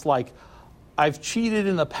promise like, I've cheated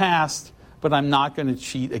in the past, but I'm not going to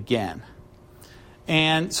cheat again.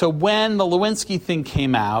 And so when the Lewinsky thing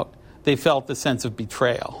came out, they felt the sense of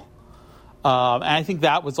betrayal. And I think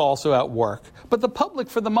that was also at work. But the public,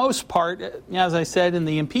 for the most part, as I said in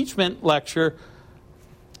the impeachment lecture,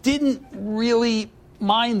 didn't really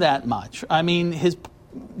mind that much. I mean,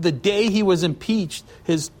 the day he was impeached,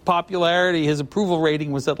 his popularity, his approval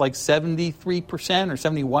rating was at like 73% or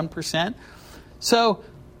 71%. So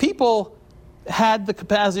people had the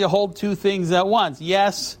capacity to hold two things at once.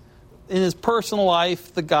 Yes, in his personal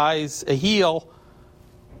life, the guy's a heel,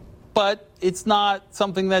 but it's not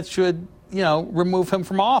something that should, remove him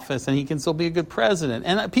from office, and he can still be a good president.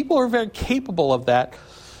 And people are very capable of that.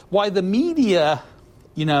 Why the media,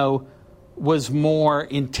 was more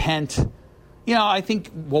intent, I think,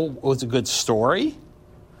 it was a good story.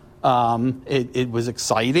 It was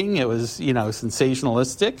exciting. It was,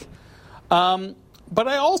 sensationalistic. But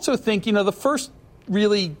I also think, the first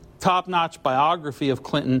really top-notch biography of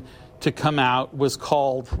Clinton to come out was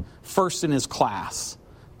called First in His Class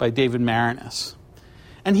by David Maraniss.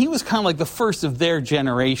 And he was kind of like the first of their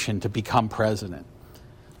generation to become president.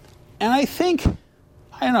 And I think,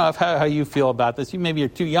 I don't know how you feel about this. Maybe you're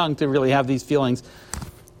too young to really have these feelings.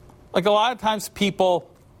 Like a lot of times people,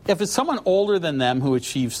 if it's someone older than them who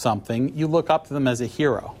achieves something, you look up to them as a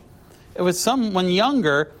hero. If it's someone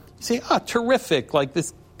younger, you say, oh, terrific, like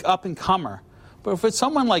this up-and-comer. But if it's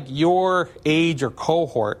someone like your age or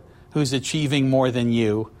cohort who's achieving more than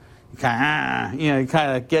you kind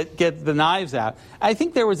of get the knives out. I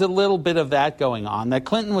think there was a little bit of that going on, that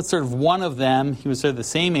Clinton was sort of one of them. He was sort of the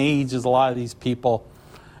same age as a lot of these people.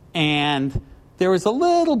 And there was a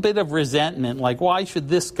little bit of resentment, like, why should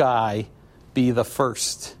this guy be the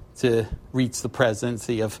first to reach the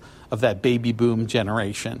presidency of that baby boom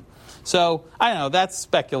generation? So, I don't know, that's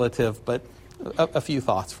speculative, but a few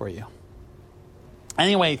thoughts for you.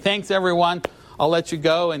 Anyway, thanks, everyone. I'll let you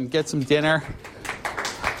go and get some dinner.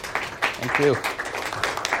 Thank you.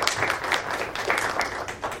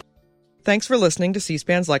 Thanks for listening to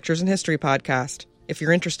C-SPAN's Lectures in History podcast. If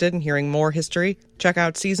you're interested in hearing more history, check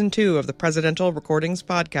out Season 2 of the Presidential Recordings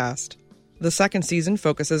podcast. The second season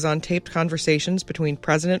focuses on taped conversations between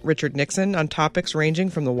President Richard Nixon on topics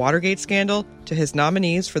ranging from the Watergate scandal to his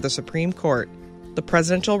nominees for the Supreme Court. The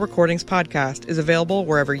Presidential Recordings podcast is available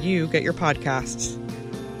wherever you get your podcasts.